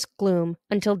anonymous gloom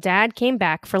until Dad came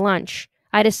back for lunch.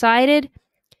 I decided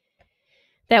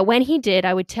that when he did,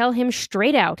 I would tell him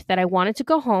straight out that I wanted to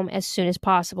go home as soon as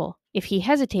possible. If he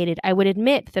hesitated, I would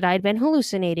admit that I'd been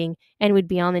hallucinating and would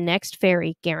be on the next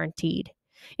ferry, guaranteed.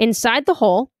 Inside the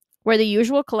hole, where the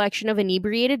usual collection of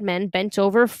inebriated men bent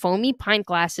over foamy pint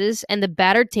glasses and the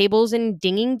battered tables and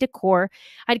dinging decor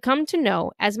I'd come to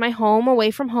know as my home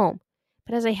away from home.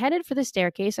 But as I headed for the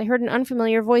staircase, I heard an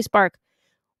unfamiliar voice bark,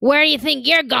 "Where do you think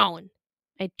you're going?"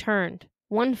 I turned,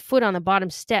 one foot on the bottom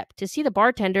step, to see the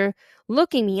bartender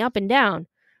looking me up and down.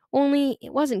 Only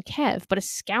it wasn't Kev, but a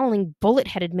scowling,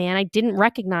 bullet-headed man I didn't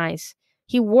recognize.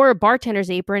 He wore a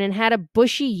bartender's apron and had a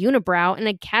bushy unibrow and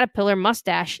a caterpillar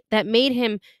mustache that made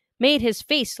his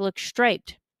face look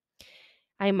striped.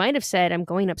 I might have said I'm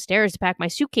going upstairs to pack my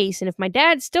suitcase, and if my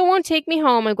dad still won't take me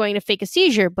home, I'm going to fake a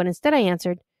seizure, but instead I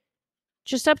answered,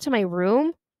 "Just up to my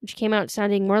room?" which came out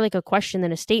sounding more like a question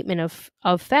than a statement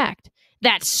of fact.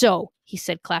 "That's so," he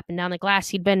said, clapping down the glass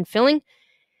he'd been filling.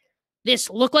 "This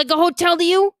look like a hotel to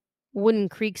you?" Wooden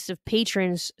creaks of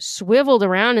patrons swiveled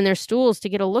around in their stools to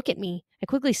get a look at me. I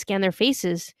quickly scanned their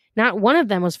faces. Not one of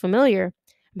them was familiar.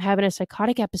 I'm having a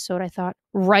psychotic episode, I thought,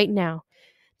 right now.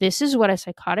 This is what a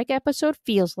psychotic episode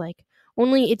feels like,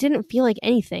 only it didn't feel like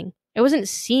anything. I wasn't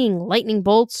seeing lightning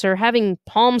bolts or having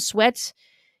palm sweats.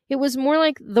 It was more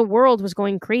like the world was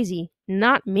going crazy,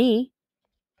 not me.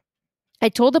 I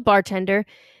told the bartender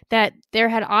that there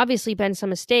had obviously been some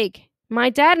mistake. My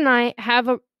dad and I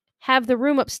have the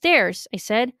room upstairs, I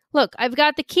said. Look, I've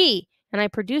got the key, and I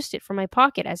produced it from my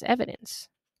pocket as evidence.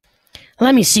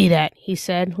 Let me see that, he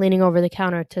said, leaning over the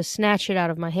counter to snatch it out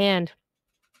of my hand.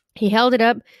 He held it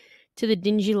up to the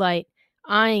dingy light,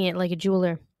 eyeing it like a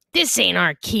jeweler. This ain't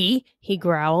our key, he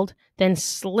growled, then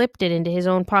slipped it into his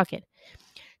own pocket.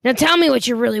 Now tell me what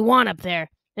you really want up there,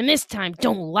 and this time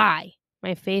don't lie.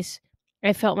 I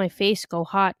felt my face go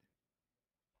hot.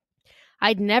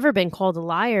 I'd never been called a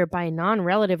liar by a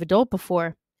non-relative adult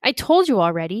before. I told you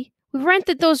already. We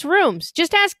rented those rooms.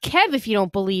 Just ask Kev if you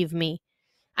don't believe me.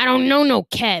 I don't know no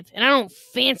Kev, and I don't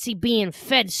fancy being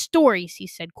fed stories, he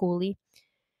said coolly.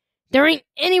 There ain't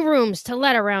any rooms to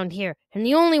let around here, and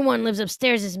the only one lives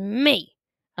upstairs is me.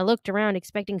 I looked around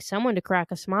expecting someone to crack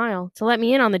a smile, to let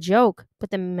me in on the joke, but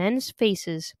the men's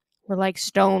faces were like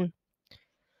stone.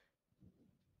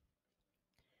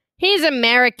 He's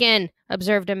American,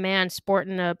 observed a man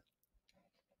sporting a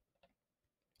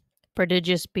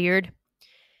prodigious beard.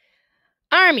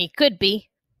 Army, could be.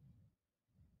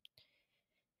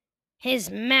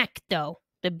 His Mac, though,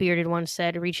 the bearded one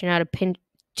said, reaching out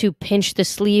to pinch the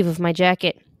sleeve of my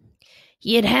jacket.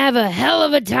 You'd have a hell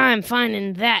of a time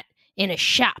finding that in a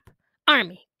shop.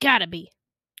 Army, gotta be.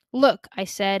 Look, I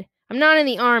said, I'm not in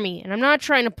the army, and I'm not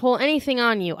trying to pull anything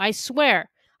on you, I swear.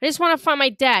 I just want to find my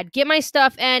dad, get my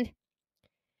stuff, and...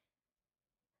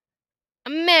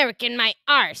 American my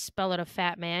arse, bellowed a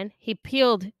fat man. He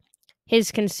peeled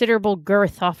his considerable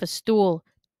girth off a stool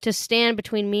to stand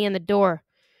between me and the door,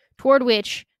 toward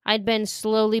which I'd been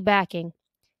slowly backing.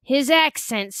 His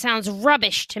accent sounds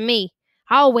rubbish to me.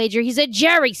 I'll wager he's a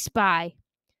Jerry spy.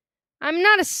 I'm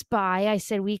not a spy, I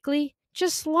said weakly.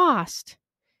 Just lost.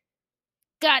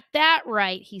 Got that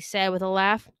right, he said with a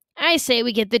laugh. I say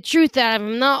we get the truth out of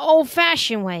him the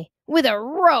old-fashioned way, with a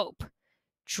rope.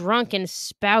 Drunken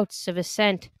spouts of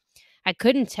assent. I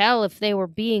couldn't tell if they were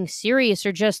being serious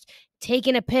or just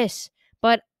taking a piss,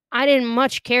 but I didn't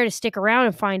much care to stick around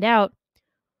and find out.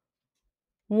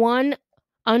 One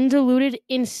undiluted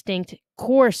instinct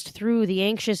coursed through the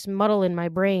anxious muddle in my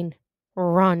brain.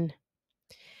 Run.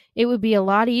 It would be a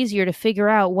lot easier to figure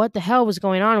out what the hell was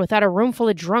going on without a room full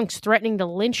of drunks threatening to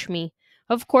lynch me.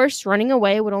 Of course, running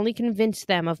away would only convince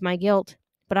them of my guilt,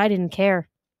 but I didn't care.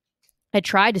 I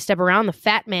tried to step around the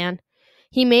fat man.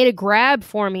 He made a grab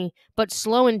for me, but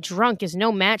slow and drunk is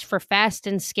no match for fast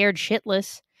and scared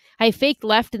shitless. I faked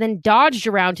left and then dodged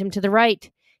around him to the right.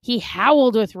 He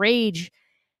howled with rage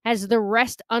as the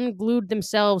rest unglued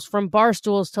themselves from bar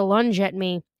stools to lunge at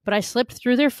me, but I slipped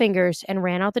through their fingers and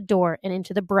ran out the door and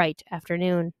into the bright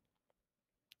afternoon.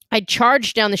 I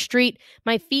charged down the street,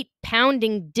 my feet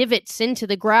pounding divots into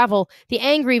the gravel, the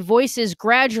angry voices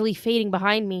gradually fading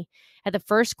behind me. At the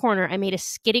first corner, I made a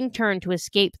skidding turn to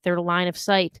escape their line of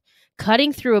sight,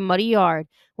 cutting through a muddy yard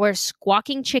where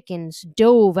squawking chickens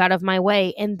dove out of my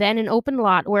way, and then an open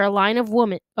lot where a line of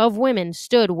women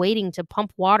stood waiting to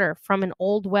pump water from an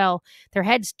old well, their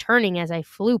heads turning as I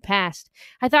flew past.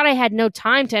 I thought I had no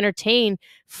time to entertain,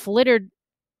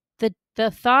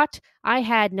 The thought I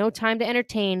had no time to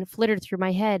entertain flittered through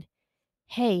my head.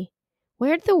 Hey,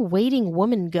 where'd the waiting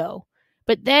woman go?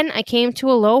 But then I came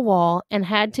to a low wall and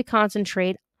had to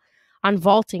concentrate on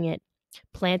vaulting it.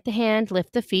 Plant the hand,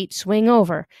 lift the feet, swing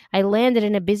over. I landed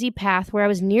in a busy path where I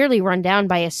was nearly run down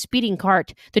by a speeding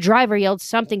cart. The driver yelled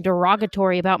something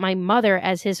derogatory about my mother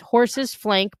as his horse's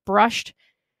flank brushed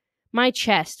my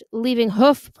chest, leaving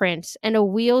hoof prints and a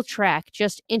wheel track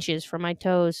just inches from my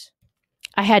toes.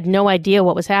 I had no idea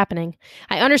what was happening.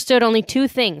 I understood only two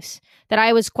things, that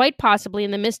I was quite possibly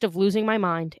in the midst of losing my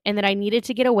mind, and that I needed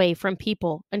to get away from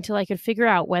people until I could figure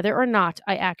out whether or not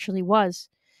I actually was.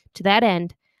 To that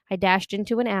end, I dashed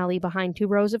into an alley behind 2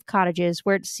 rows of cottages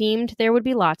where it seemed there would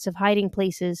be lots of hiding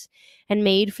places, and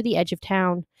made for the edge of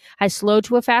town. I slowed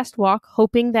to a fast walk,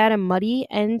 hoping that a muddy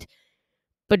and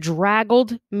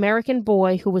bedraggled American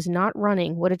boy who was not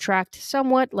running would attract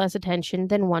somewhat less attention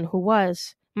than one who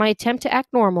was. My attempt to act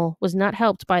normal was not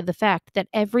helped by the fact that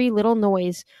every little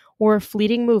noise or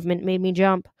fleeting movement made me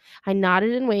jump. I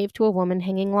nodded and waved to a woman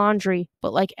hanging laundry,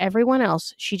 but like everyone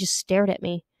else, she just stared at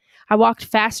me. I walked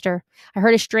faster. I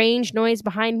heard a strange noise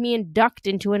behind me and ducked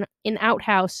into an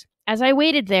outhouse. As I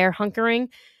waited there, hunkering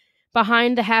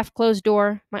behind the half-closed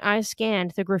door, my eyes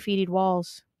scanned the graffitied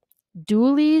walls.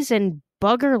 Doolies and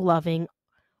bugger-loving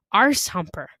arse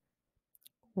humper.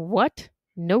 What?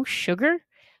 No sugar?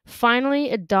 Finally,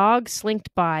 a dog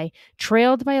slinked by,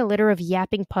 trailed by a litter of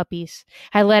yapping puppies.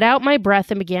 I let out my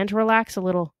breath and began to relax a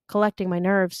little, collecting my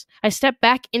nerves. I stepped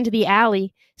back into the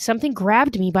alley. Something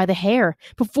grabbed me by the hair.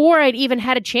 Before I'd even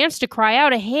had a chance to cry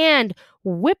out, a hand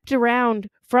whipped around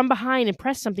from behind and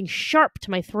pressed something sharp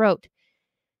to my throat.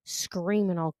 "Scream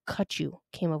and I'll cut you,"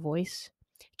 came a voice.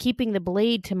 Keeping the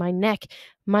blade to my neck,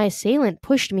 my assailant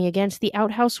pushed me against the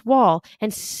outhouse wall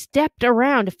and stepped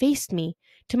around to face me.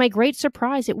 To my great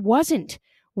surprise, it wasn't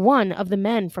one of the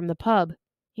men from the pub.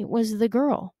 It was the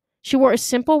girl. She wore a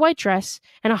simple white dress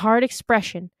and a hard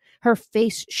expression, her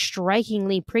face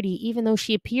strikingly pretty, even though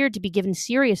she appeared to be giving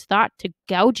serious thought to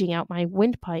gouging out my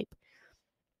windpipe.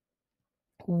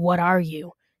 "What are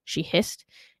you?" she hissed.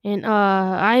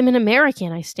 I'm an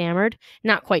American," I stammered,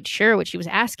 not quite sure what she was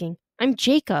asking. "I'm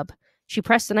Jacob." She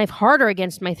pressed the knife harder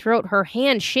against my throat, her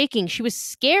hand shaking. She was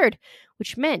scared,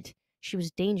 which meant she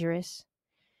was dangerous.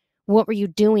 "What were you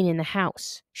doing in the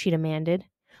house?" she demanded.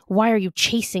 "Why are you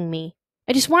chasing me?"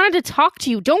 "I just wanted to talk to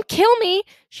you. Don't kill me."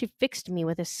 She fixed me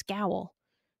with a scowl.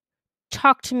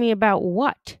 "Talk to me about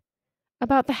what?"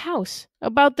 "About the house.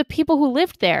 About the people who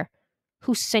lived there."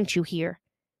 "Who sent you here?"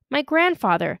 "My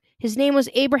grandfather. His name was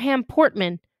Abraham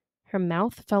Portman." Her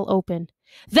mouth fell open.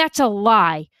 "That's a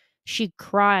lie!" she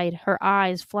cried, her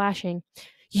eyes flashing.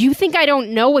 "You think I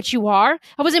don't know what you are?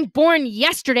 I wasn't born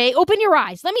yesterday. Open your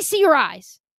eyes. Let me see your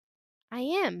eyes." "I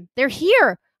am. They're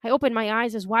here." I opened my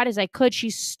eyes as wide as I could. She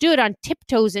stood on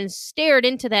tiptoes and stared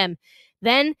into them,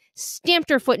 then stamped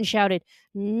her foot and shouted,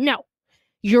 "No,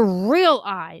 your real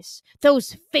eyes.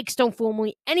 Those fakes don't fool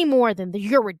me any more than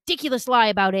your ridiculous lie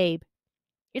about Abe."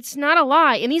 "It's not a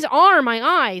lie, and these are my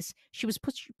eyes." She was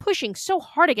pushing so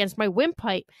hard against my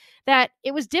windpipe that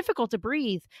it was difficult to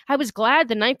breathe. I was glad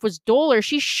the knife was dull, or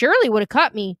she surely would have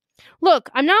cut me. "Look,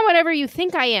 I'm not whatever you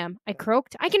think I am," I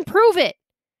croaked. "I can prove it."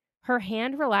 Her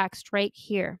hand relaxed right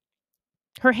here.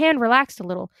 Her hand relaxed a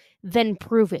little. "Then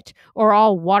prove it, or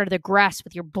I'll water the grass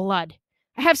with your blood."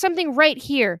 "I have something right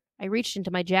here." I reached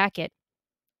into my jacket.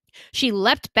 She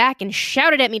leapt back and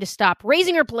shouted at me to stop,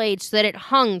 raising her blade so that it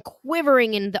hung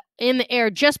quivering in the air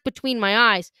just between my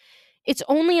eyes. "It's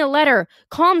only a letter.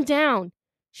 Calm down."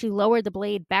 She lowered the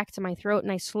blade back to my throat,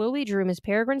 and I slowly drew Miss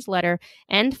Peregrine's letter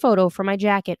and photo from my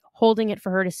jacket, holding it for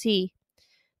her to see.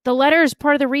 "The letter is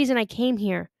part of the reason I came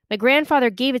here. My grandfather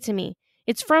gave it to me.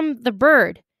 It's from the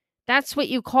bird. That's what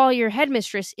you call your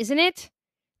headmistress, isn't it?"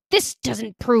 "This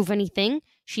doesn't prove anything,"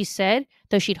 she said,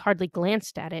 though she'd hardly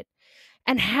glanced at it.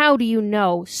 "And how do you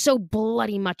know so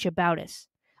bloody much about us?"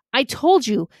 "I told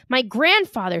you, my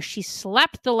grandfather." She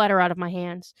slapped the letter out of my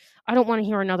hands. "I don't want to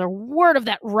hear another word of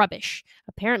that rubbish."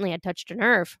 Apparently, I touched a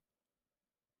nerve.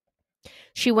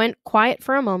 She went quiet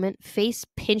for a moment, face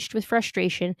pinched with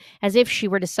frustration, as if she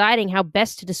were deciding how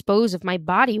best to dispose of my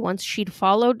body once she'd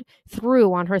followed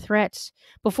through on her threats.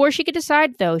 Before she could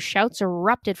decide, though, shouts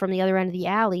erupted from the other end of the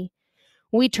alley.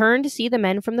 We turned to see the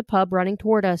men from the pub running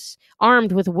toward us,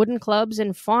 armed with wooden clubs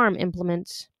and farm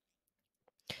implements.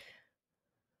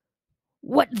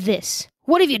 "What this?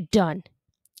 What have you done?"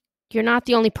 "You're not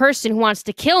the only person who wants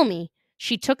to kill me."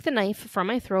 She took the knife from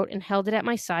my throat and held it at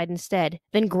my side instead,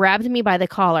 then grabbed me by the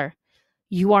collar.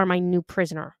 "You are my new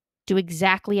prisoner. Do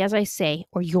exactly as I say,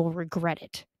 or you'll regret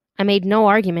it." I made no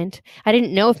argument. I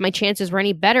didn't know if my chances were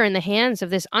any better in the hands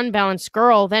of this unbalanced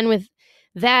girl than with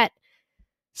that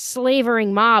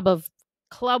slavering mob of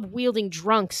club-wielding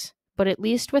drunks. But at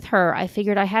least with her, I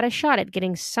figured I had a shot at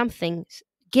getting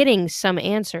some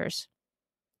answers.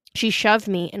 She shoved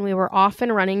me, and we were off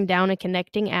and running down a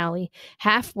connecting alley.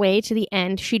 Halfway to the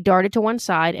end, she darted to one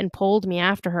side and pulled me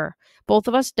after her, both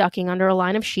of us ducking under a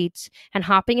line of sheets and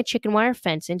hopping a chicken wire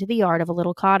fence into the yard of a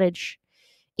little cottage.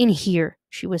 "In here,"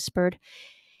 she whispered,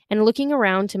 and looking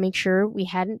around to make sure we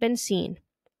hadn't been seen,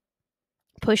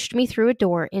 pushed me through a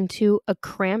door into a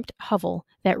cramped hovel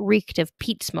that reeked of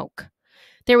peat smoke.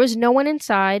 There was no one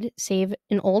inside save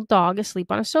an old dog asleep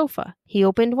on a sofa. He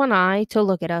opened one eye to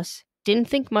look at us, didn't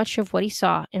think much of what he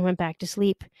saw, and went back to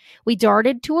sleep. We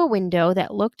darted to a window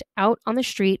that looked out on the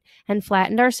street and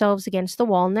flattened ourselves against the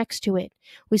wall next to it.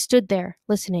 We stood there,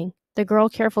 listening, the girl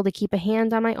careful to keep a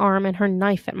hand on my arm and her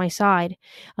knife at my side.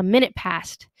 A minute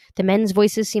passed. The men's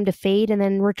voices seemed to fade and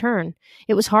then return.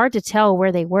 It was hard to tell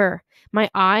where they were. My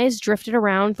eyes drifted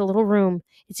around the little room.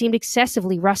 It seemed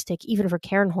excessively rustic, even for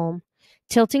Cairnholm.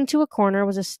 Tilting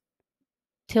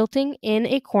in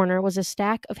a corner was a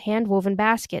stack of hand-woven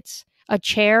baskets. A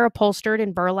chair upholstered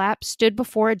in burlap stood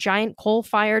before a giant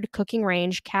coal-fired cooking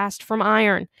range cast from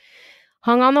iron.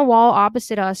 Hung on the wall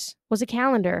opposite us was a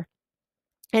calendar.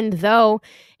 And though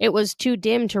it was too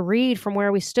dim to read from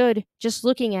where we stood, just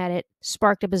looking at it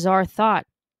sparked a bizarre thought.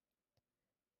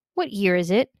 What year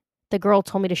is it? The girl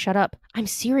told me to shut up. I'm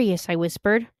serious, I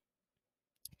whispered.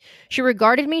 She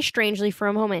regarded me strangely for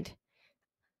a moment.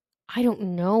 I don't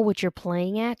know what you're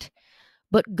playing at,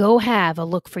 but go have a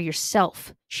look for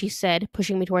yourself, she said,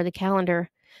 pushing me toward the calendar.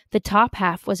 The top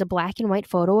half was a black and white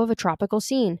photo of a tropical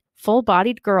scene.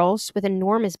 Full-bodied girls with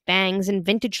enormous bangs and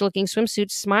vintage-looking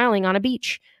swimsuits smiling on a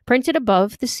beach. Printed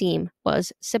above the seam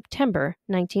was September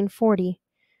 1940.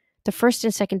 The first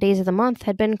and second days of the month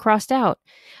had been crossed out.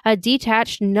 A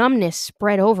detached numbness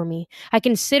spread over me. I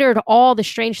considered all the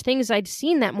strange things I'd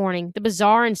seen that morning, the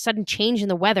bizarre and sudden change in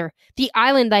the weather, the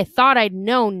island I thought I'd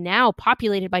known now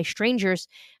populated by strangers,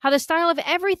 how the style of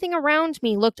everything around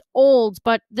me looked old,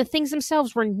 but the things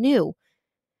themselves were new.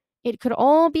 It could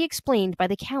all be explained by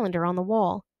the calendar on the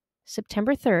wall.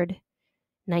 September 3rd,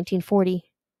 1940.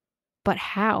 But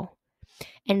how?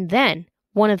 And then,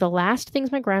 one of the last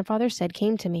things my grandfather said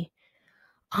came to me.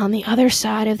 On the other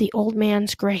side of the old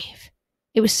man's grave.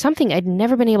 It was something I'd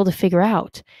never been able to figure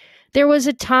out. There was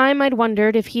a time I'd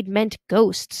wondered if he'd meant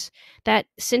ghosts, that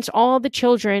since all the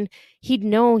children he'd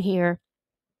known here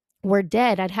were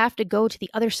dead, I'd have to go to the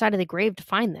other side of the grave to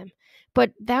find them.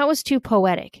 But that was too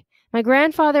poetic. My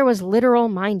grandfather was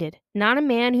literal-minded, not a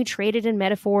man who traded in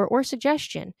metaphor or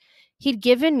suggestion. He'd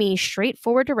given me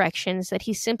straightforward directions that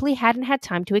he simply hadn't had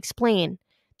time to explain.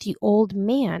 The old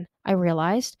man, I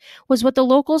realized, was what the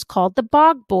locals called the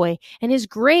bog boy, and his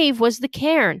grave was the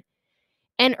cairn.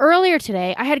 And earlier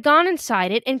today, I had gone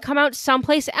inside it and come out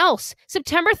someplace else.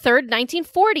 September 3rd,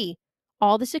 1940.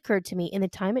 All this occurred to me in the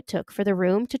time it took for the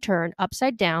room to turn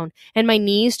upside down and my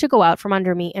knees to go out from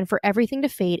under me and for everything to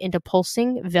fade into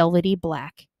pulsing, velvety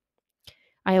black.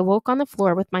 I awoke on the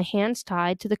floor with my hands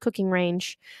tied to the cooking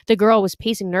range. The girl was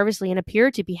pacing nervously and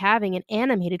appeared to be having an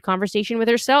animated conversation with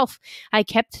herself. I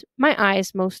kept my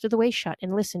eyes most of the way shut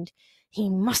and listened. He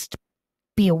must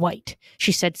be a white,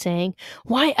 she said, saying.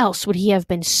 Why else would he have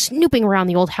been snooping around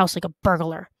the old house like a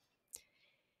burglar?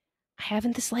 I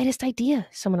haven't the slightest idea,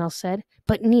 someone else said,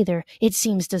 but neither, it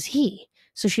seems, does he.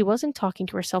 So she wasn't talking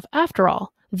to herself after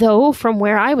all, though from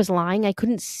where I was lying I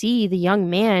couldn't see the young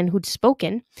man who'd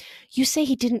spoken. You say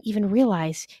he didn't even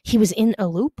realize he was in a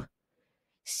loop?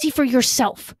 See for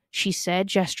yourself, she said,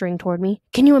 gesturing toward me.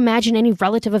 Can you imagine any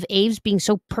relative of Abe's being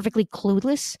so perfectly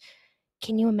clueless?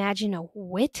 Can you imagine a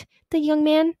wit?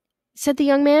 Said the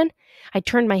young man. I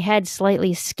turned my head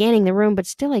slightly, scanning the room, but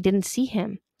still I didn't see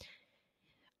him.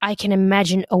 I can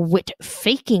imagine a wit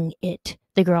faking it,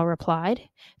 the girl replied.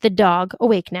 The dog,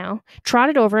 awake now,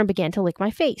 trotted over and began to lick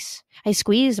my face. I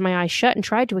squeezed my eyes shut and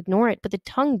tried to ignore it, but the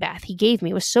tongue bath he gave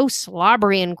me was so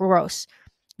slobbery and gross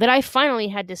that I finally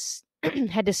had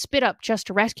to spit up just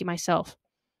to rescue myself.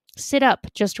 Sit up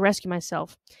just to rescue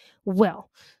myself. Well,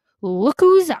 look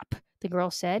who's up, the girl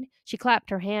said. She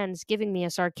clapped her hands, giving me a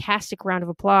sarcastic round of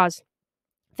applause.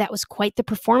 That was quite the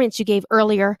performance you gave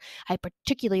earlier. I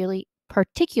particularly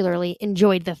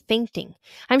enjoyed the fainting.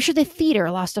 I'm sure the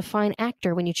theater lost a fine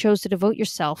actor when you chose to devote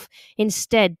yourself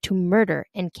instead to murder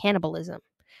and cannibalism.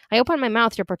 I opened my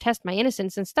mouth to protest my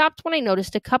innocence and stopped when I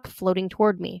noticed a cup floating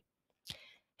toward me.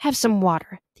 Have some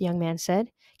water, the young man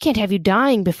said. Can't have you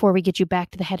dying before we get you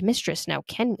back to the headmistress, now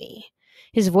can we?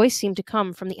 His voice seemed to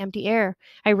come from the empty air.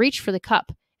 I reached for the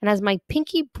cup, and as my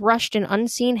pinky brushed an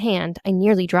unseen hand, I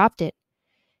nearly dropped it.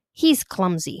 He's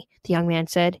clumsy, the young man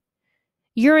said.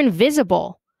 You're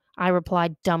invisible, I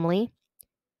replied dumbly.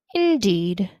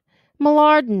 Indeed.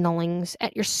 Millard Nullings,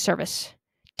 at your service.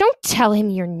 Don't tell him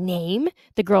your name,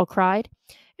 the girl cried.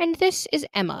 And this is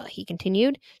Emma, he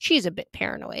continued. She's a bit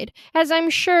paranoid, as I'm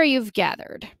sure you've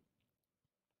gathered.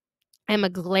 Emma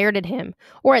glared at him,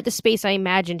 or at the space I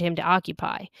imagined him to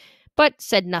occupy, but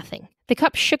said nothing. The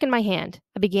cup shook in my hand.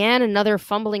 I began another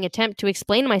fumbling attempt to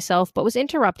explain myself, but was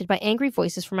interrupted by angry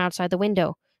voices from outside the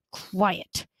window.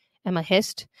 Quiet, Emma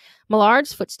hissed.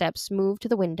 Millard's footsteps moved to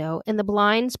the window, and the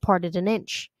blinds parted an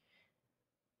inch.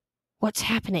 What's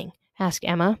happening? Asked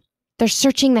Emma. They're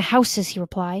searching the houses, he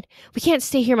replied. We can't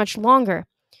stay here much longer.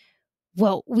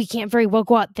 Well, we can't very well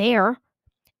go out there.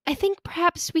 I think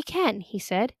perhaps we can, he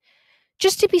said.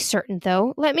 Just to be certain,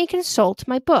 though, let me consult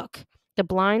my book. The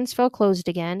blinds fell closed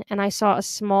again, and I saw a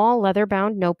small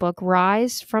leather-bound notebook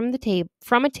rise from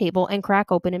a table and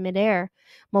crack open in midair.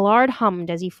 Millard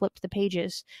hummed as he flipped the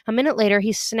pages. A minute later,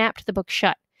 he snapped the book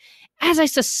shut. As I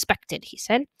suspected, he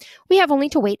said. We have only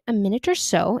to wait a minute or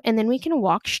so, and then we can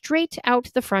walk straight out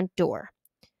the front door.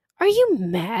 Are you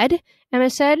mad?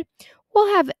 Emma said.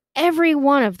 We'll have every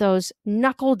one of those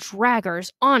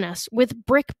knuckle-draggers on us with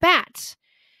brick bats.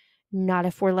 Not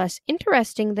if we're less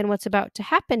interesting than what's about to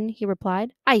happen, he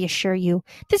replied. I assure you,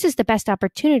 this is the best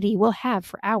opportunity we'll have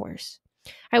for hours.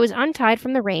 I was untied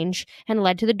from the range and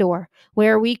led to the door,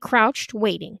 where we crouched,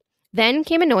 waiting. Then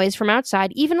came a noise from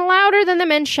outside, even louder than the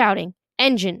men shouting.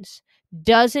 Engines.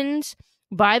 Dozens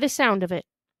by the sound of it.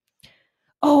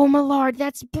 "Oh, Millard,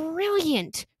 that's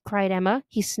brilliant!" cried Emma.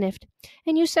 He sniffed.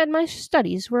 "And you said my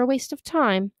studies were a waste of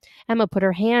time." Emma put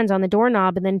her hands on the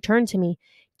doorknob and then turned to me.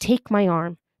 "Take my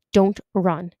arm. Don't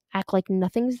run. Act like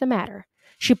nothing's the matter."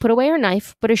 She put away her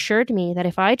knife, but assured me that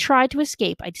if I tried to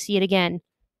escape, I'd see it again,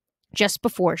 just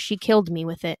before she killed me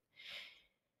with it.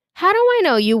 "How do I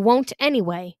know you won't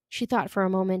anyway?" She thought for a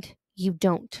moment. "You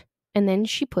don't." And then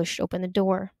she pushed open the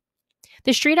door.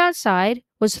 The street outside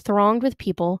was thronged with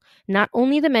people, not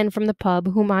only the men from the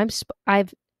pub whom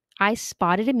I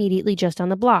spotted immediately just on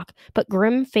the block, but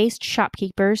grim-faced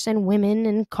shopkeepers and women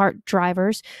and cart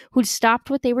drivers who'd stopped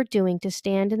what they were doing to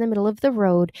stand in the middle of the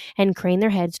road and crane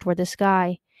their heads toward the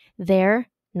sky. There,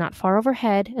 not far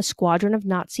overhead, a squadron of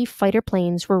Nazi fighter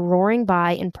planes were roaring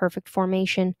by in perfect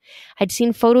formation. I'd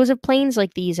seen photos of planes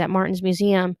like these at Martin's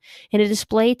Museum in a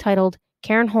display titled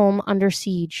 "Cairnholm Under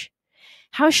Siege."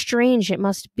 How strange it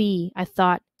must be, I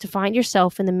thought, to find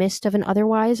yourself in the midst of an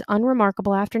otherwise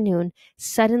unremarkable afternoon,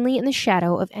 suddenly in the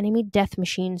shadow of enemy death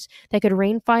machines that could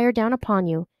rain fire down upon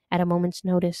you at a moment's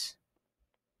notice.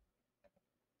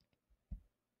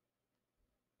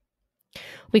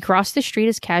 We crossed the street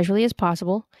as casually as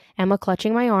possible, Emma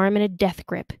clutching my arm in a death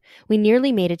grip. We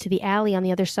nearly made it to the alley on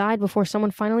the other side before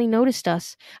someone finally noticed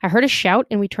us. I heard a shout,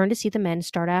 and we turned to see the men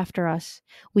start after us.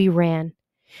 We ran.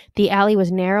 The alley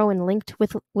was narrow and linked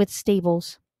with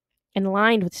stables, and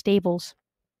lined with stables.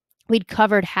 We'd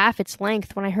covered half its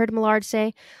length when I heard Millard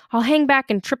say, "I'll hang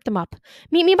back and trip them up.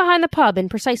 Meet me behind the pub in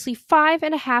precisely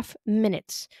 5.5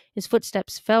 minutes." His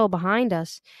footsteps fell behind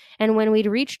us, and when we'd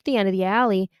reached the end of the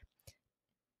alley,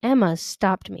 Emma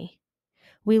stopped me.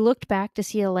 We looked back to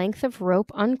see a length of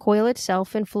rope uncoil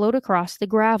itself and float across the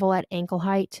gravel at ankle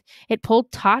height. It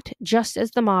pulled taut just as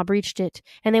the mob reached it,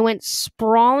 and they went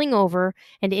sprawling over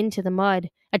and into the mud,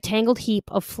 a tangled heap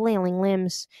of flailing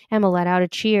limbs. Emma let out a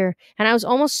cheer, and I was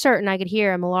almost certain I could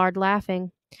hear Millard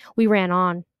laughing. We ran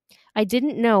on. I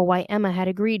didn't know why Emma had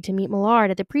agreed to meet Millard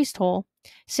at the priest hole,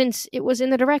 since it was in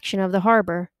the direction of the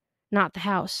harbor, not the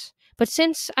house. But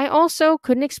since I also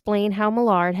couldn't explain how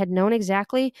Millard had known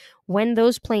exactly when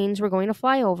those planes were going to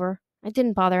fly over, I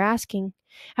didn't bother asking.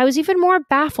 I was even more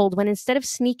baffled when, instead of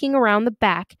sneaking around the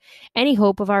back, any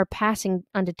hope of our passing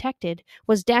undetected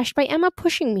was dashed by Emma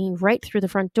pushing me right through the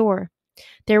front door.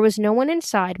 There was no one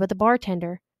inside but the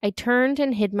bartender. I turned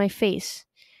and hid my face.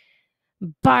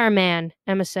 "Barman,"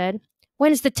 Emma said,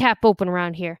 "when's the tap open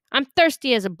around here? I'm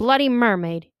thirsty as a bloody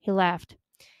mermaid." He laughed.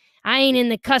 "I ain't in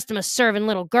the custom of serving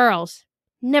little girls."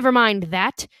 "Never mind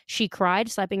that," she cried,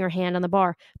 slapping her hand on the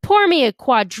bar. "Pour me a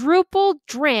quadruple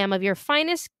dram of your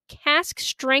finest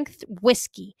cask-strength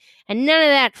whiskey, and none of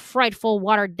that frightful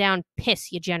watered-down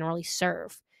piss you generally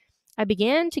serve." I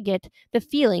began to get the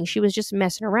feeling she was just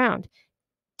messing around.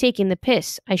 Taking the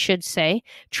piss, I should say,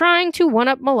 trying to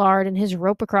one-up Millard and his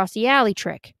rope across the alley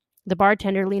trick. The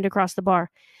bartender leaned across the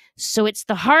bar. "So it's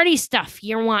the hearty stuff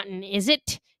you're wantin', is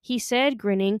it?" he said,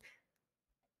 grinning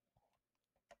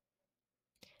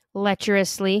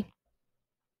lecherously.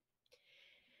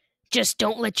 "Just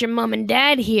don't let your mum and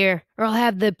dad hear, or I'll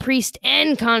have the priest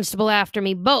and constable after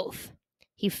me both."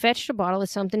 He fetched a bottle of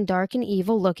something dark and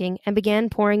evil looking and began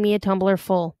pouring me a tumbler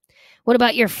full. "What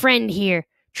about your friend here?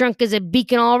 Drunk as a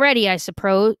beacon already, I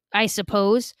suppose."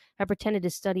 I pretended to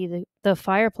study the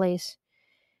fireplace.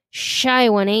 "Shy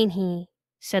one, ain't he?"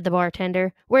 said the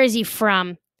bartender. "Where's he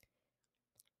from?"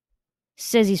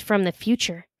 "Says he's from the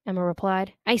future," Emma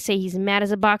replied. "I say he's mad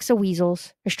as a box of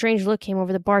weasels." A strange look came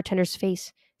over the bartender's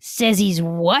face. "Says he's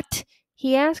what?"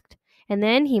 he asked. And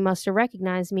then he must have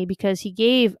recognized me, because he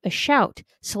gave a shout,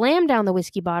 slammed down the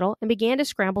whiskey bottle, and began to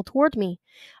scramble toward me.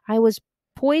 I was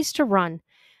poised to run,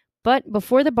 but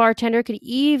before the bartender could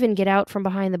even get out from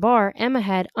behind the bar, Emma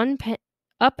had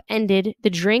upended the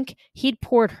drink he'd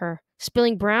poured her,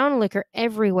 spilling brown liquor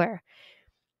everywhere.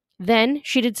 Then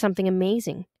she did something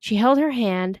amazing. She held her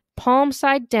hand palm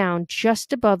side down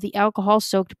just above the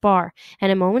alcohol-soaked bar,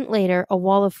 and a moment later a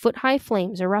wall of foot-high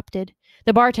flames erupted.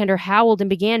 The bartender howled and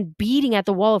began beating at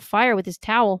the wall of fire with his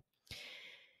towel.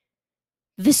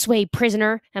 "This way,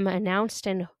 prisoner," Emma announced,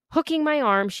 and hooking my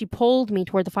arm, she pulled me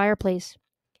toward the fireplace.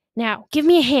 "Now, give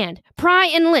me a hand. Pry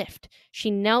and lift."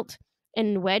 She knelt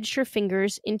and wedged her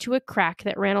fingers into a crack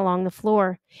that ran along the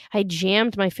floor. I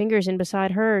jammed my fingers in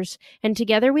beside hers, and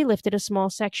together we lifted a small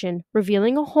section,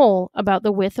 revealing a hole about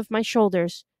the width of my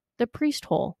shoulders, the priest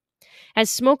hole. As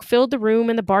smoke filled the room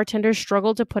and the bartender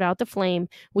struggled to put out the flame,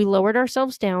 we lowered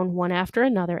ourselves down one after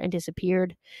another and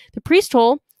disappeared. The priest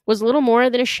hole was little more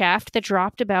than a shaft that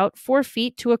dropped about 4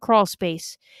 feet to a crawl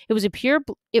space. It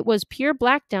was pure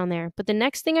black down there, but the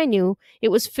next thing I knew, it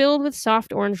was filled with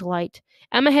soft orange light.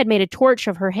 Emma had made a torch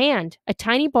of her hand, a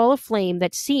tiny ball of flame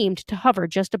that seemed to hover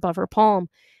just above her palm.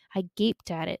 I gaped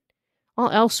at it.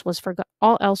 All else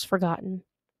forgotten.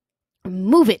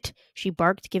 "Move it," she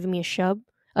barked, giving me a shove.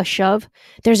 A shove.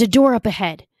 "There's a door up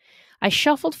ahead." I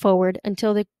shuffled forward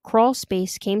until the crawl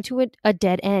space came to a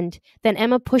dead end. Then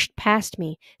Emma pushed past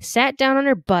me, sat down on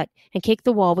her butt, and kicked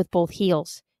the wall with both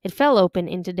heels. It fell open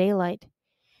into daylight.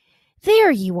 "There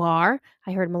you are,"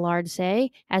 I heard Millard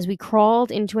say, as we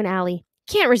crawled into an alley.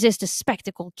 "Can't resist a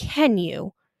spectacle, can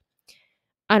you?"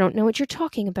 "I don't know what you're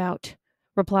talking about,"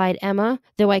 replied Emma,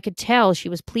 though I could tell she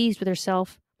was pleased with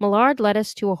herself. Millard led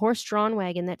us to a horse-drawn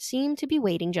wagon that seemed to be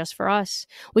waiting just for us.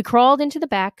 We crawled into the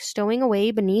back, stowing away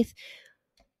beneath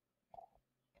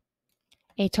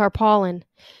a tarpaulin.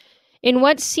 In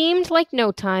what seemed like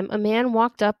no time, a man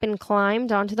walked up and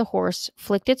climbed onto the horse,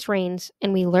 flicked its reins,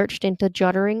 and we lurched into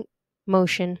juddering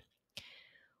motion.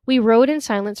 We rode in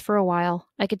silence for a while.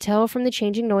 I could tell from the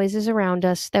changing noises around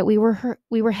us that we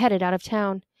were headed out of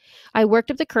town. I worked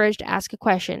up the courage to ask a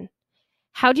question.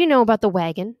 "How do you know about the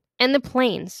wagon and the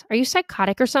planes? Are you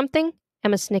psychotic or something?"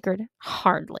 Emma snickered.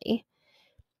 "Hardly."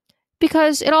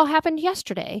 "Because it all happened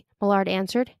yesterday," Millard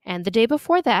answered, "and the day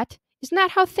before that. Isn't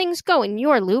that how things go in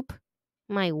your loop?"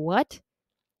 "My what?"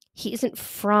 "He isn't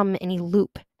from any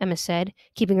loop," Emma said,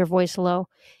 keeping her voice low.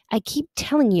 "I keep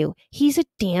telling you, he's a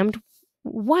damned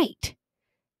white."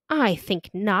 "I think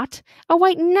not. A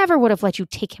white never would have let you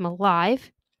take him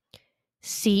alive."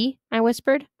 "See," I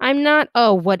whispered, "I'm not,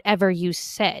 whatever you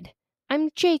said. I'm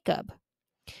Jacob."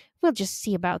 "We'll just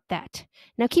see about that.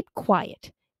 Now keep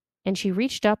quiet." And she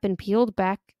reached up and peeled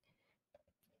back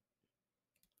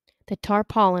the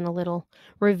tarpaulin a little,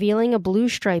 revealing a blue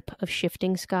stripe of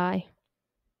shifting sky.